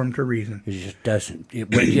conform to reason. It just doesn't. It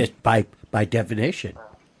just by definition.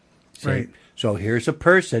 See? Right. So here's a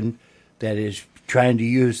person that is trying to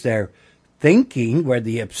use their thinking, where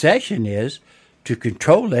the obsession is, to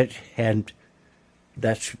control it, and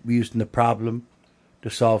that's using the problem to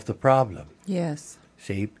solve the problem. Yes.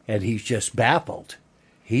 See? And he's just baffled.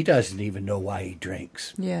 He doesn't even know why he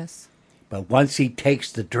drinks. Yes. But once he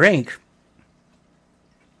takes the drink,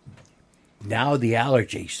 now the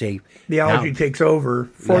allergy, see? The allergy takes over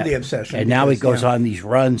for the obsession. And now he goes on these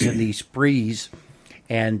runs and these sprees,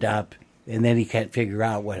 and then he can't figure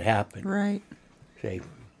out what happened. Right. See?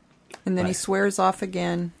 And then he swears off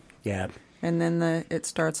again. Yeah. And then it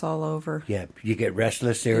starts all over. Yeah. You get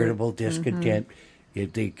restless, irritable, discontent.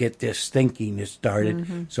 They get this thinking that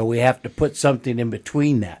started. So we have to put something in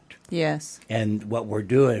between that. Yes. And what we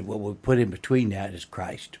put in between that is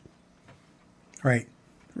Christ. Right.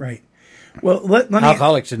 Right. Well, let me...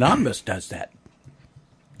 Alcoholics Anonymous does that.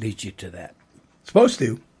 Leads you to that. Supposed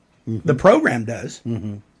to. The program does.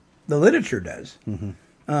 The literature does.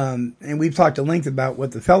 And we've talked at length about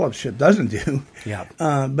what the fellowship doesn't do. Yeah.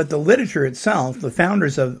 But the literature itself, the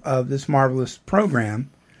founders of this marvelous program,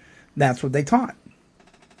 that's what they taught.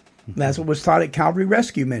 That's what was taught at Calvary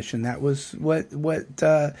Rescue Mission. That was what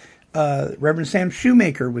Reverend Sam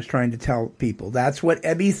Shoemaker was trying to tell people. That's what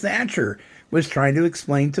Ebby Thatcher was trying to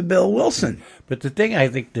explain to Bill Wilson. But the thing I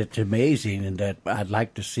think that's amazing, and that I'd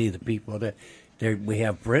like to see the people that we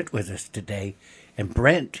have Brent with us today, and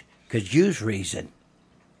Brent could use reason,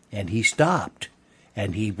 and he stopped,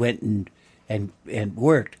 and he went and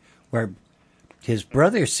worked, where his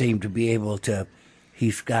brother seemed to be able to.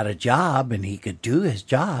 He's got a job and he could do his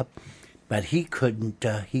job, but he couldn't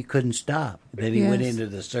stop. Then he went into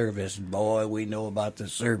the service, and boy, we know about the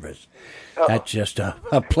service. That's just a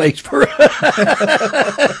place for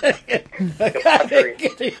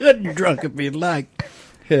get good and drunk if you'd like.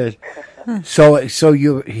 So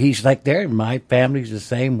he's like there. My family's the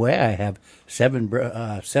same way. I have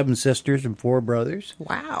seven sisters and 4 brothers.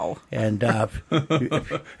 Wow. And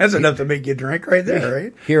that's enough to make you drink right there,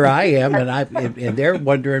 right? Here I am, and they're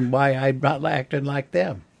wondering why I'm not acting like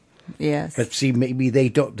them. Yes. But see, maybe they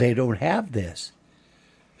don't have this.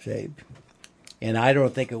 See, and I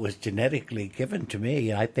don't think it was genetically given to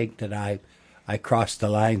me. I think that I crossed the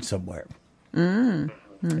line somewhere.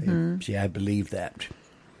 See, I believe that.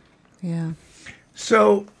 Yeah.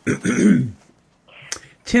 So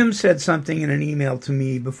Tim said something in an email to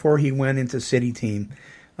me before he went into City Team,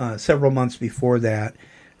 several months before that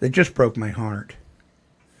just broke my heart.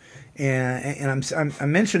 And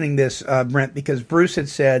I'm mentioning this, Brent, because Bruce had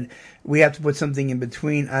said we have to put something in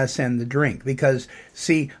between us and the drink. Because,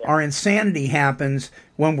 see, our insanity happens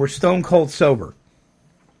when we're stone cold sober.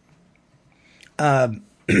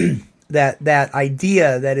 That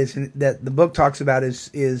idea that the book talks about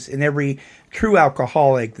is in every true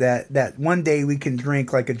alcoholic that one day we can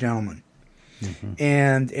drink like a gentleman.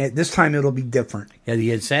 And at this time it'll be different. Yeah,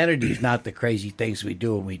 the insanity is not the crazy things we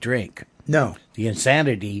do when we drink. No. The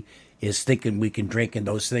insanity is thinking we can drink and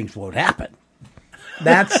those things won't happen.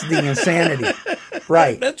 That's the insanity.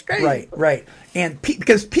 Right. That's crazy. Right. And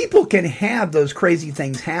because people can have those crazy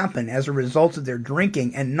things happen as a result of their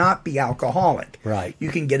drinking and not be alcoholic. Right. You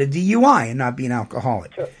can get a DUI and not be an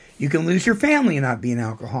alcoholic. Sure. You can lose your family and not be an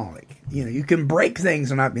alcoholic. You can break things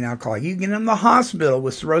and not be an alcoholic. You can get in the hospital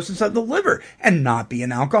with cirrhosis of the liver and not be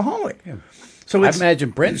an alcoholic. Yeah. So I imagine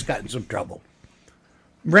Brent's gotten some trouble.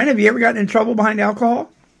 Brent, have you ever gotten in trouble behind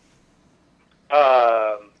alcohol?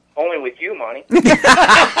 Only with you, Monty.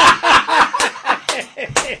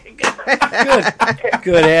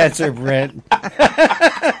 Good answer, Brent.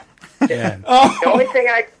 Yeah. The only thing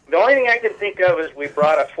I can think of is we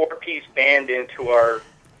brought a 4-piece band into our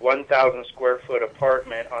 1,000 square foot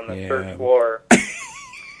apartment on the 3rd floor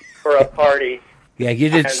for a party. Yeah, you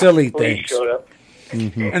did silly things. Showed up.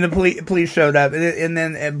 And the police showed up, and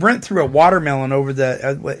then Brent threw a watermelon over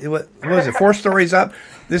the what was it, 4 stories up?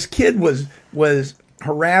 This kid was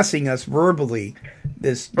harassing us verbally.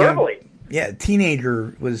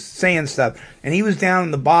 Teenager was saying stuff, and he was down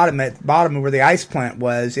in the bottom where the ice plant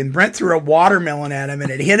was, and Brent threw a watermelon at him, and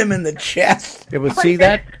it hit him in the chest. It was see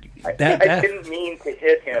that. I didn't mean to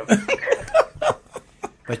hit him.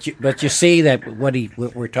 But you see that what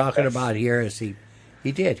we're talking about here is he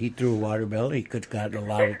threw a watermelon. He could have gotten a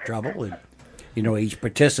lot of trouble, and he's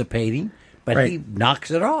participating, but he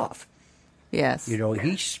knocks it off. Yes.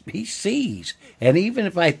 He sees, and even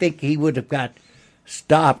if I think he would have got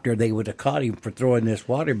stopped or they would have caught him for throwing this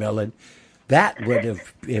watermelon, that would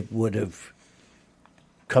have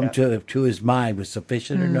come to his mind with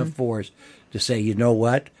sufficient enough force to say, you know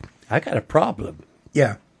what, I got a problem.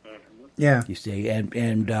 Yeah. Yeah. You see,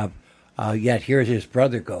 and yet here his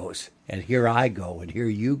brother goes, and here I go, and here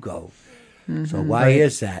you go. Mm-hmm. So why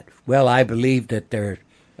is that? Well, I believe that there's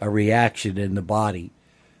a reaction in the body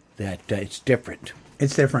that it's different.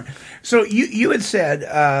 It's different. So you had said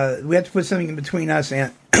we have to put something in between us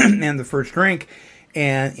and and the first drink,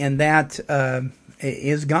 and that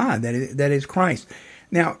is God. That is Christ.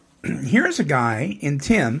 Now, here's a guy in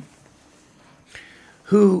Tim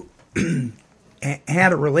who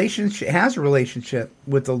has a relationship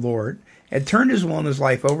with the Lord, had turned his will and his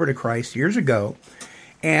life over to Christ years ago,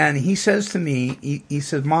 and he says to me, he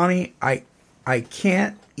says, Monty, I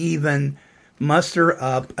can't even muster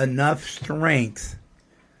up enough strength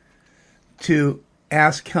to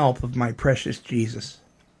ask help of my precious Jesus.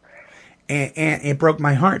 And it broke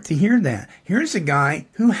my heart to hear that. Here's a guy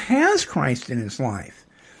who has Christ in his life.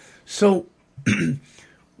 So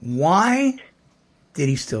why did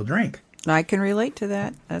he still drink? I can relate to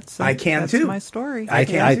that. That's my story. I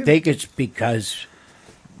think it's because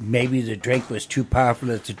maybe the drink was too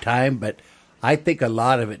powerful at the time, but I think a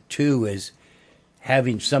lot of it too is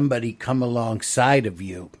having somebody come alongside of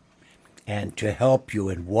you and to help you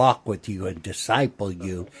and walk with you and disciple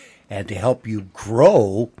you and to help you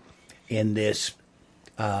grow in this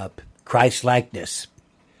Christ-likeness.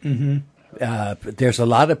 Mm-hmm. There's a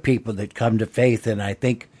lot of people that come to faith, and I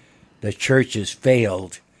think the church has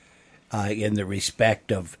failed in the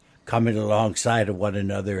respect of coming alongside of one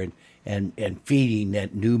another and feeding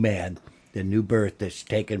that new man, the new birth that's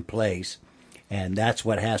taken place. And that's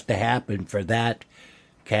what has to happen for that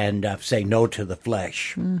can say no to the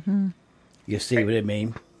flesh. Mm-hmm. You see what I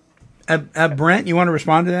mean? Brent, you want to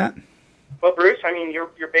respond to that? Well, Bruce, I mean, you're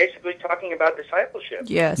basically talking about discipleship.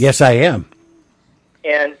 Yes. Yes, I am.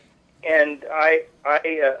 And I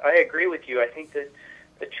agree with you. I think that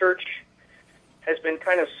the church has been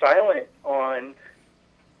kind of silent on,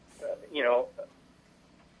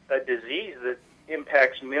 a disease that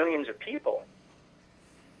impacts millions of people.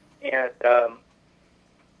 And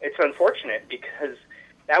it's unfortunate because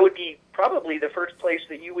that would be probably the first place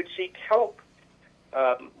that you would seek help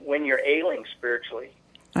when you're ailing spiritually.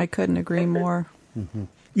 I couldn't agree more. Mm-hmm.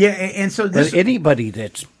 Yeah, and so this... But anybody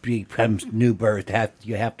that becomes new birth,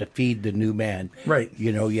 you have to feed the new man. Right.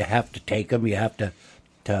 You have to take them. You have to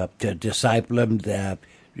disciple them.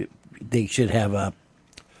 They should have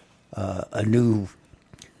a new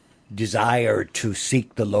desire to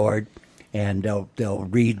seek the Lord, and they'll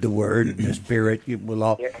read the Word. And the Spirit will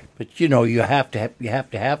all. Yeah. But you have to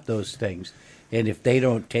have those things, and if they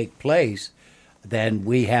don't take place, then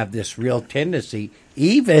we have this real tendency,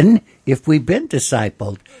 even if we've been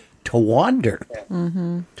discipled, to wander.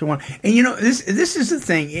 Mm-hmm. To wander. And this is the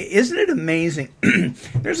thing. Isn't it amazing?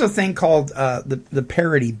 There's a thing called the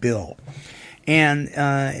parity bill. And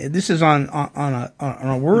this is on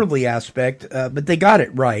a worldly aspect, but they got it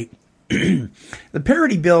right. The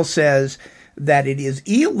parity bill says that it is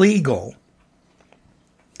illegal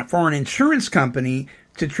for an insurance company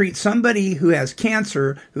to treat somebody who has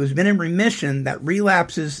cancer, who has been in remission, that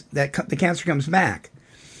relapses, that the cancer comes back,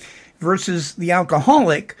 versus the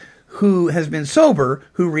alcoholic who has been sober,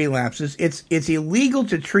 who relapses. It's illegal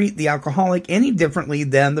to treat the alcoholic any differently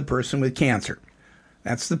than the person with cancer.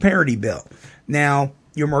 That's the parity bill. Now,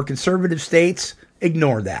 your more conservative states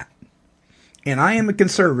ignore that. And I am a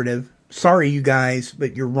conservative. Sorry, you guys,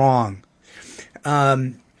 but you're wrong.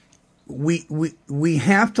 We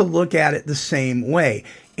have to look at it the same way.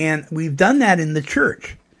 And we've done that in the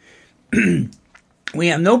church. We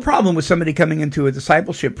have no problem with somebody coming into a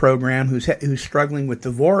discipleship program who's struggling with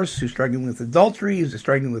divorce, who's struggling with adultery, who's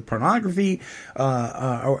struggling with pornography,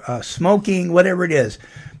 smoking, whatever it is.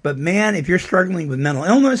 But man, if you're struggling with mental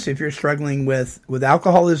illness, if you're struggling with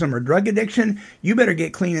alcoholism or drug addiction, you better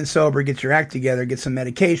get clean and sober, get your act together, get some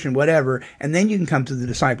medication, whatever, and then you can come to the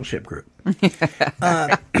discipleship group. We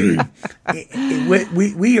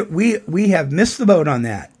have missed the boat on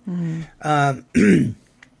that.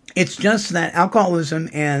 It's just that alcoholism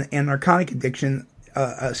and narcotic addiction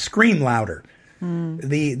scream louder.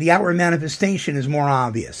 The outward manifestation is more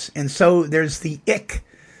obvious, and so there's the ick.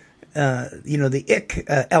 The ick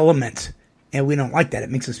element, and we don't like that. It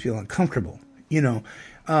makes us feel uncomfortable, and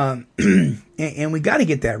we got to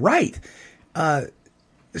get that right.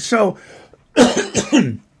 So,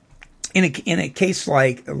 in a case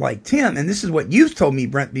like Tim, and this is what you've told me,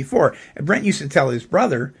 Brent, before. Brent used to tell his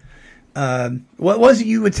brother, what was it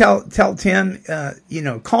you would tell Tim?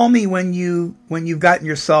 Call me when you've gotten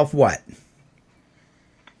yourself what?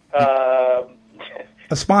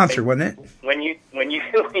 A sponsor, wasn't it? When you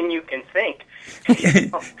can think.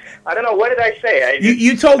 I don't know. What did I say?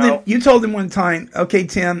 You told him one time. Okay,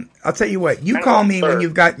 Tim. I'll tell you what. You call me when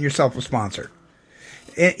you've gotten yourself a sponsor.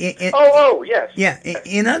 Yes. Yeah.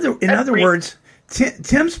 In other words,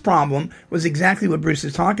 Tim's problem was exactly what Bruce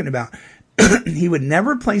is talking about. He would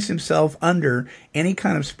never place himself under any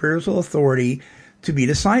kind of spiritual authority to be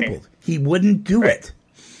discipled. He wouldn't do it.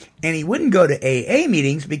 And he wouldn't go to AA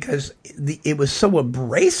meetings because it was so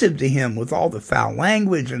abrasive to him with all the foul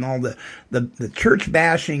language and all the church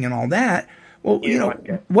bashing and all that. Well,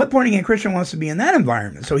 what born-again Christian wants to be in that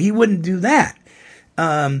environment? So he wouldn't do that.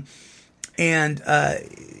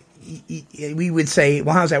 We would say,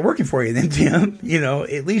 well, how's that working for you then, Tim?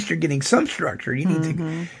 At least you're getting some structure. You need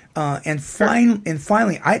to. And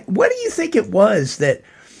finally, what do you think it was that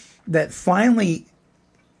finally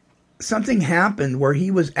something happened where he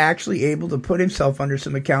was actually able to put himself under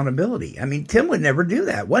some accountability? I mean, Tim would never do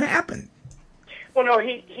that. What happened? Well, no,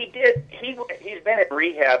 he did. He's been in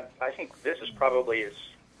rehab. I think this is probably his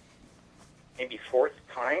maybe fourth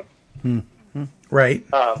time. Mm-hmm. Right.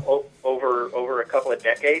 Over a couple of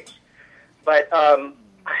decades, but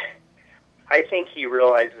I think he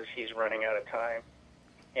realizes he's running out of time,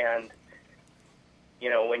 and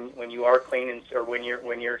when you are clean or when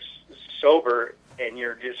you're sober and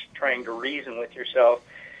you're just trying to reason with yourself,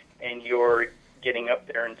 and you're getting up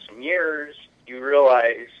there in some years, you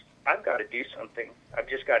realize I've got to do something. I've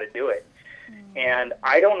just got to do it, and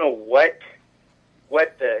I don't know what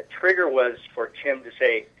the trigger was for Tim to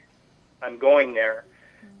say, I'm going there,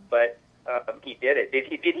 but he did it. Did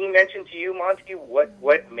he mention to you, Monty,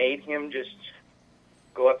 what made him just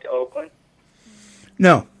go up to Oakland?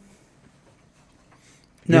 No.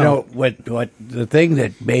 What the thing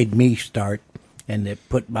that made me start and that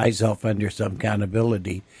put myself under some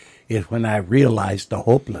accountability is when I realized the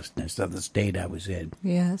hopelessness of the state I was in.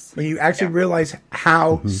 Yes. When you actually realize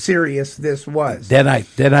how serious this was. Then I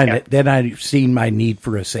seen my need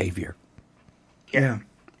for a savior. Yeah.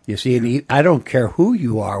 You see, I don't care who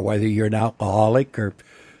you are, whether you're an alcoholic or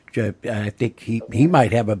I think he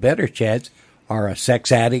might have a better chance, or a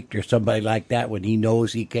sex addict or somebody like that, when he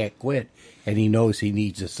knows he can't quit and he knows he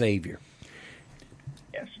needs a savior.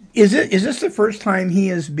 Yes. Is this the first time he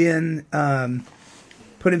has been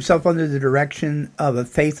put himself under the direction of a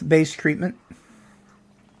faith-based treatment?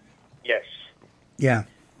 Yes. Yeah.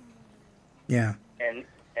 Yeah.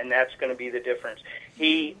 And that's going to be the difference.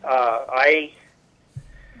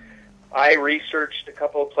 I researched a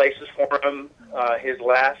couple of places for him. His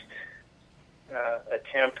last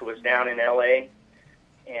attempt was down in L.A.,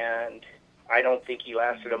 and I don't think he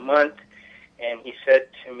lasted a month. And he said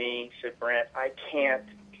to me, Brent, I can't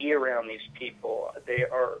be around these people. They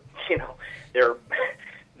are,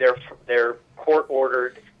 they're court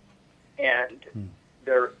ordered, and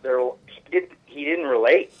he didn't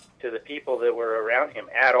relate to the people that were around him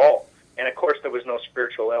at all. And of course, there was no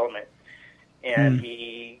spiritual element. And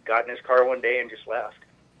he got in his car one day and just left.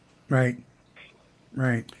 Right.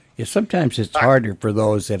 Yeah, sometimes it's harder for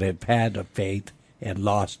those that have had a faith and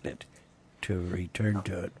lost it to return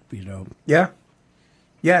to it, Yeah.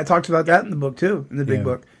 Yeah, it talks about that in the book, too, in the big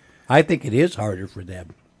book. I think it is harder for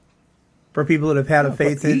them. For people that have had a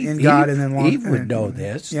faith in God and then lost it. Eve would know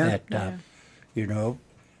this, that, to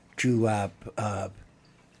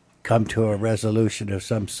come to a resolution of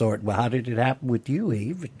some sort. Well, how did it happen with you,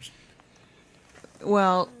 Eve?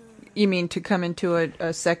 Well, you mean to come into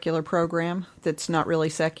a secular program that's not really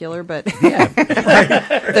secular, but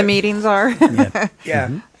the meetings are?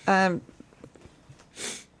 Yeah.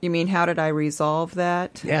 You mean, how did I resolve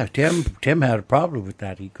that? Yeah, Tim had a problem with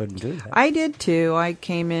that. He couldn't do that. I did, too. I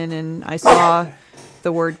came in and I saw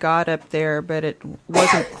the word God up there, but it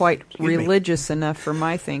wasn't quite religious enough for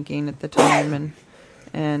my thinking at the time,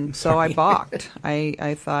 and so I balked.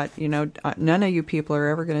 I thought, none of you people are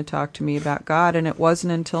ever going to talk to me about God, and it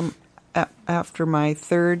wasn't until after my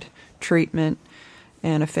third treatment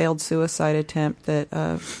and a failed suicide attempt that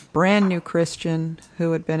a brand new Christian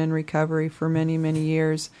who had been in recovery for many, many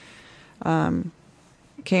years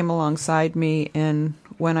came alongside me. And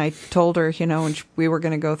when I told her, and we were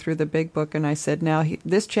going to go through the big book, and I said, now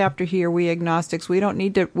this chapter here, we agnostics, we don't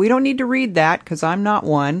need to read that because I'm not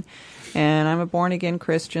one, and I'm a born again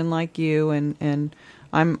Christian like you, and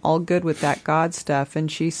I'm all good with that God stuff.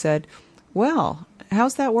 And she said, well,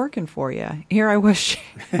 how's that working for you? Here I was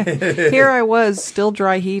still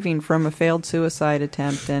dry heaving from a failed suicide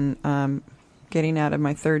attempt and getting out of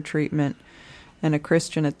my third treatment, and a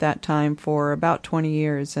Christian at that time for about 20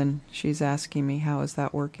 years, and she's asking me, how is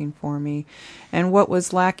that working for me? And what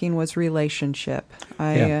was lacking was relationship.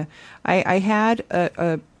 I had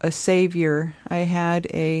a Savior. I had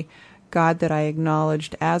a God that I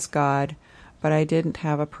acknowledged as God, but I didn't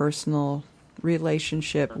have a personal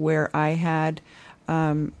relationship where I had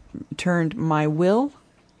turned my will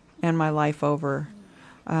and my life over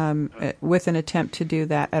with an attempt to do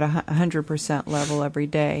that at 100% level every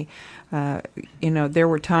day. There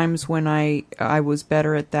were times when I was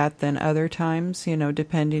better at that than other times,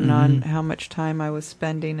 depending on how much time I was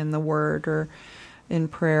spending in the Word or in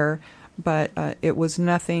prayer. But it was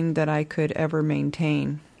nothing that I could ever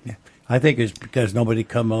maintain. Yeah. I think it's because nobody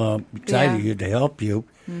come alongside of you to help you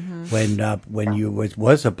when you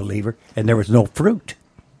was a believer, and there was no fruit.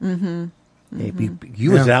 You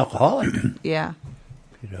was an alcoholic. Yeah.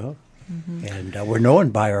 And we're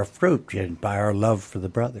known by our fruit and by our love for the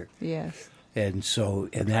brother. Yes. And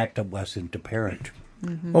that wasn't apparent.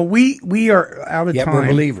 Well, we are out of Yet time. We're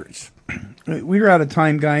believers. We are out of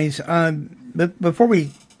time, guys. But before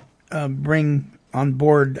we bring on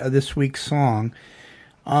board this week's song,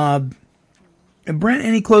 Brent,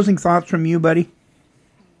 any closing thoughts from you, buddy?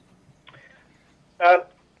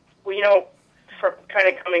 From kind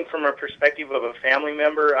of coming from a perspective of a family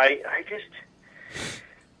member, I just,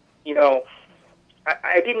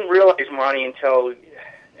 I didn't realize, Monty, until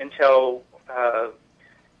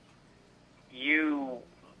you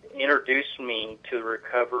introduced me to the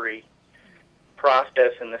recovery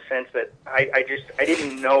process, in the sense that I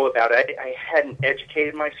didn't know about it. I hadn't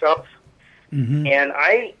educated myself, and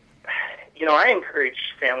I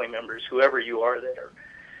encourage family members, whoever you are, that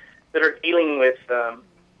are dealing with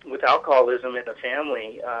alcoholism in the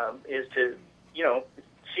family, is to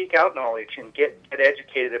seek out knowledge and get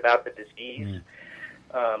educated about the disease.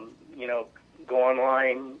 Go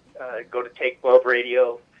online, go to Take 12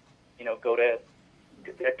 Radio, go to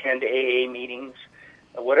attend AA meetings,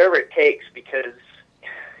 whatever it takes, because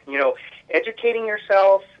educating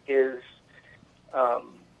yourself is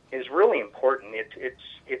really important. It's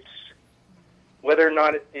whether or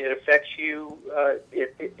not it affects you,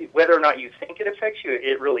 whether or not you think it affects you,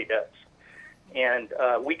 it really does. And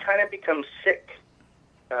we kind of become sick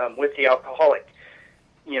with the alcoholic.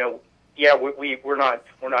 We're not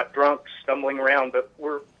drunk, stumbling around, but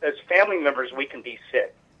as family members, we can be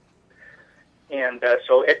sick. And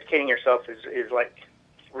so educating yourself is like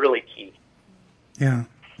really key. Yeah,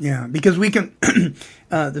 because we can,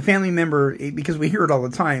 the family member, because we hear it all the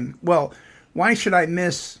time, well, why should I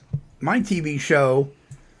miss my TV show,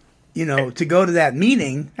 to go to that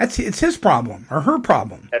meeting? It's his problem or her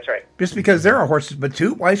problem. That's right. Just because there are horses but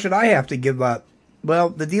two, why should I have to give up? Well,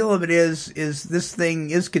 the deal of it is this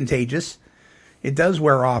thing is contagious. It does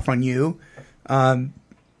wear off on you in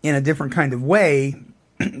a different kind of way,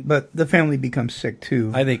 but the family becomes sick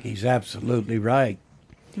too. I think he's absolutely right.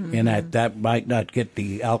 And that might not get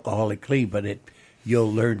the alcoholic clean, but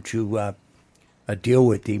you'll learn to deal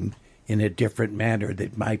with him in a different manner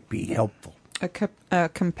that might be helpful. A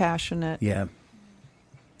compassionate. Yeah.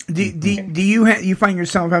 Do you find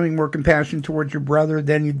yourself having more compassion towards your brother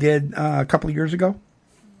than you did a couple of years ago?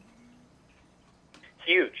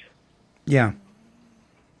 Huge. Yeah.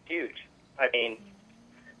 Huge. I mean,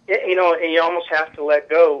 you almost have to let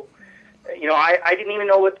go. I didn't even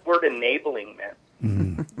know what the word enabling meant.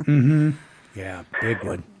 Yeah, big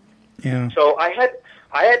one. Yeah. So I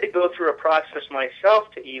had to go through a process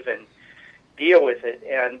myself to even deal with it,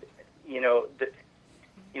 and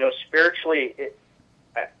spiritually,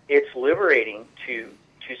 it's liberating to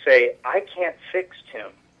say, I can't fix Tim.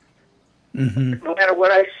 No matter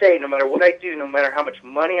what I say, no matter what I do, no matter how much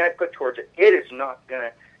money I put towards it, it is not going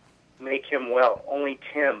to make him well. Only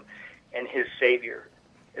Tim and his Savior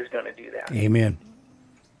is going to do that. Amen.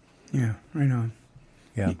 Yeah, right on.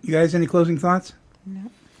 Yeah. You guys, any closing thoughts?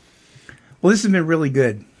 No. Well, this has been really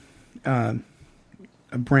good,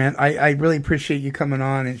 Brent. I really appreciate you coming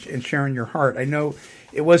on and sharing your heart. I know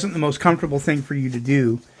it wasn't the most comfortable thing for you to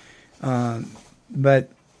do, but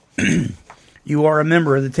you are a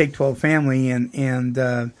member of the Take 12 family,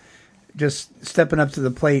 and just stepping up to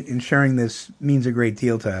the plate and sharing this means a great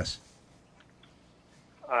deal to us.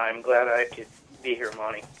 I'm glad I could be here,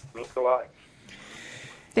 Monty. It means a lot.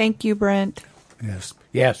 Thank you, Brent.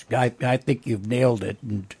 Yes. I think you've nailed it,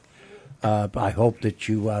 and I hope that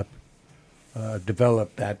you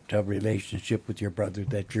develop that relationship with your brother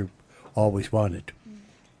that you always wanted.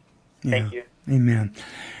 Yeah. Thank you. Amen.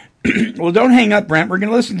 Well, don't hang up, Brent. We're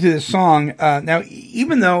going to listen to this song. Now,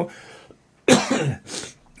 even though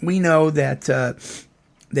we know that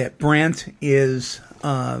that Brent is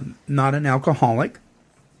not an alcoholic,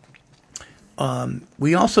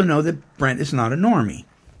 we also know that Brent is not a normie.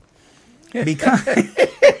 Because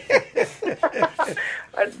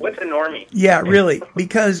what's a normie? Yeah, really,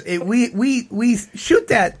 because we shoot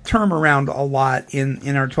that term around a lot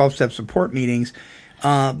in our 12-step support meetings.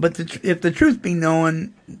 But if the truth be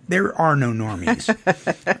known, there are no normies.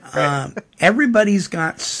 Everybody's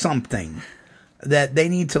got something that they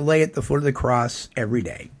need to lay at the foot of the cross every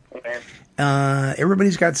day.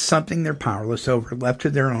 Everybody's got something they're powerless over, left to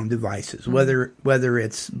their own devices, whether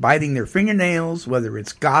it's biting their fingernails, whether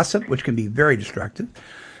it's gossip, which can be very destructive,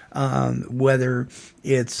 whether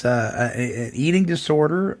it's an eating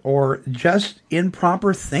disorder, or just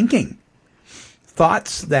improper thinking.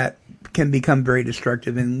 Thoughts that can become very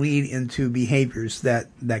destructive and lead into behaviors that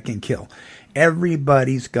can kill.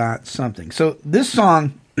 Everybody's got something. So this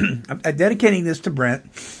song, I'm dedicating this to Brent.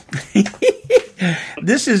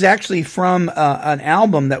 This is actually from an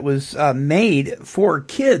album that was made for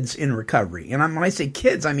kids in recovery. And when I say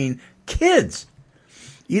kids, I mean kids,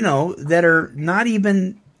 that are not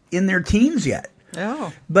even in their teens yet.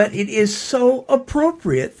 Oh. But it is so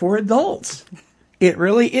appropriate for adults. It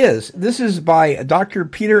really is. This is by Dr.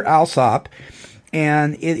 Peter Alsop,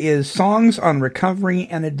 and it is Songs on Recovery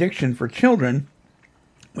and Addiction for Children,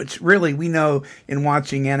 which really we know in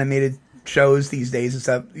watching animated shows these days and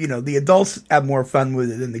stuff, the adults have more fun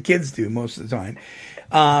with it than the kids do most of the time.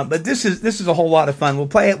 But this is a whole lot of fun. We'll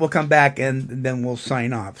play it, we'll come back, and then we'll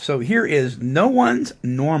sign off. So here is No One's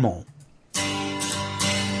Normal.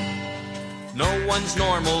 No one's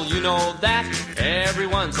normal, you know that.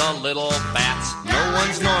 Everyone's a little bat. No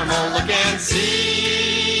one's normal, look and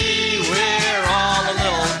see. We're all a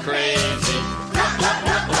little crazy.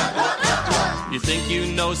 You think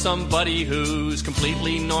you know somebody who's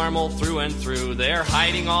completely normal through and through. They're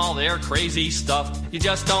hiding all their crazy stuff. You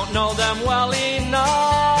just don't know them well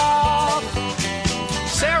enough.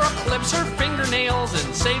 Sarah clips her fingernails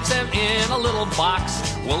and saves them in a little box.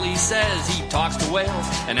 Willie says he talks to whales,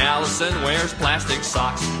 and Allison wears plastic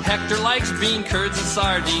socks. Hector likes bean curds and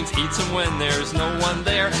sardines, eats them when there's no one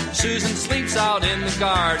there. Susan sleeps out in the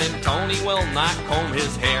garden, Tony will not comb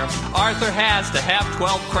his hair. Arthur has to have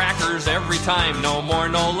 12 crackers every time, no more,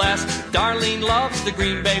 no less. Darlene loves the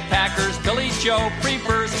Green Bay Packers, Billy Joe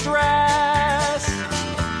prefers a dress.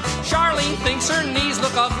 Charlene thinks her knees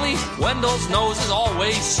look ugly. Wendell's nose is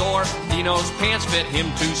always sore. Dino's pants fit him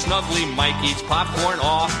too snugly. Mike eats popcorn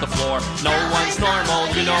off the floor. No one's normal,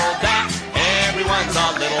 you know that. Everyone's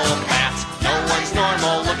a little bat. No one's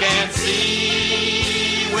normal, look and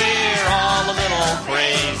see. We're all a little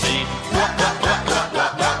crazy.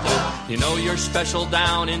 You know you're special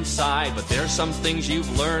down inside, but there's some things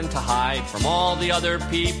you've learned to hide from all the other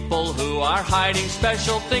people who are hiding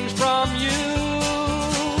special things from you.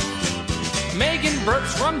 Megan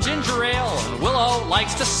burps from ginger ale, and Willow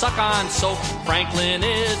likes to suck on soap. Franklin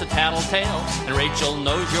is a tattletale, and Rachel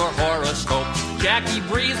knows your horoscope. Jackie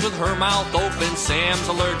breathes with her mouth open. Sam's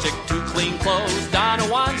allergic to clean clothes. Donna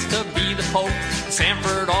wants to be the Pope.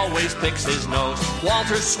 Sanford always picks his nose.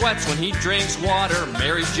 Walter sweats when he drinks water.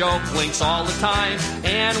 Mary Jo blinks all the time.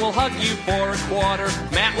 Ann will hug you for a quarter.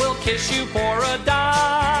 Matt will kiss you for a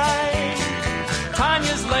dime.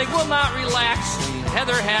 Tanya's leg will not relax, and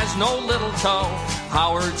Heather has no little toe.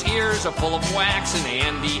 Howard's ears are full of wax, and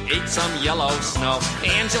Andy ate some yellow snow.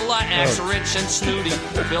 Angela acts rich and snooty.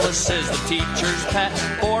 Phyllis is the teacher's pet.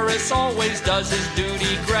 Boris always does his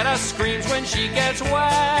duty. Greta screams when she gets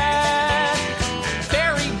wet.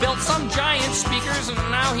 Barry built some giant speakers, and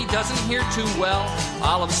now he doesn't hear too well.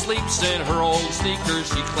 Olive sleeps in her old sneakers.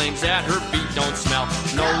 She claims that her feet don't smell.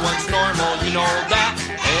 No one's normal, you know that.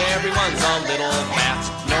 Everyone's a little bat.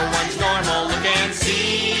 No one's normal, look and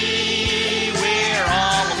see. We're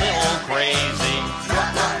all a little crazy.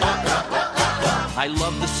 I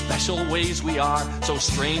love the special ways we are, so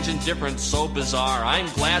strange and different, so bizarre. I'm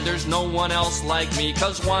glad there's no one else like me,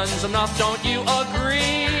 'cause one's enough, don't you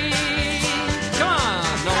agree? Come on,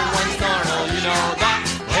 no one's normal, you know that.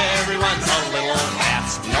 Everyone's a little bat.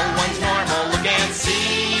 No one's normal, look and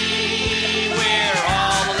see. We're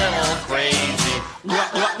all a little crazy.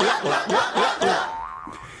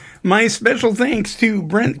 My special thanks to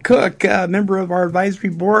Brent Cook, member of our advisory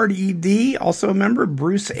board, ED, also a member,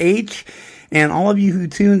 Bruce H., and all of you who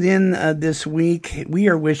tuned in this week. We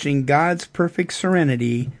are wishing God's perfect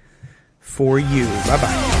serenity for you.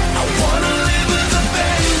 Bye-bye.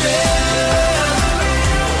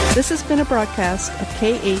 This has been a broadcast of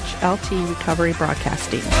KHLT Recovery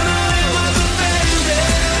Broadcasting.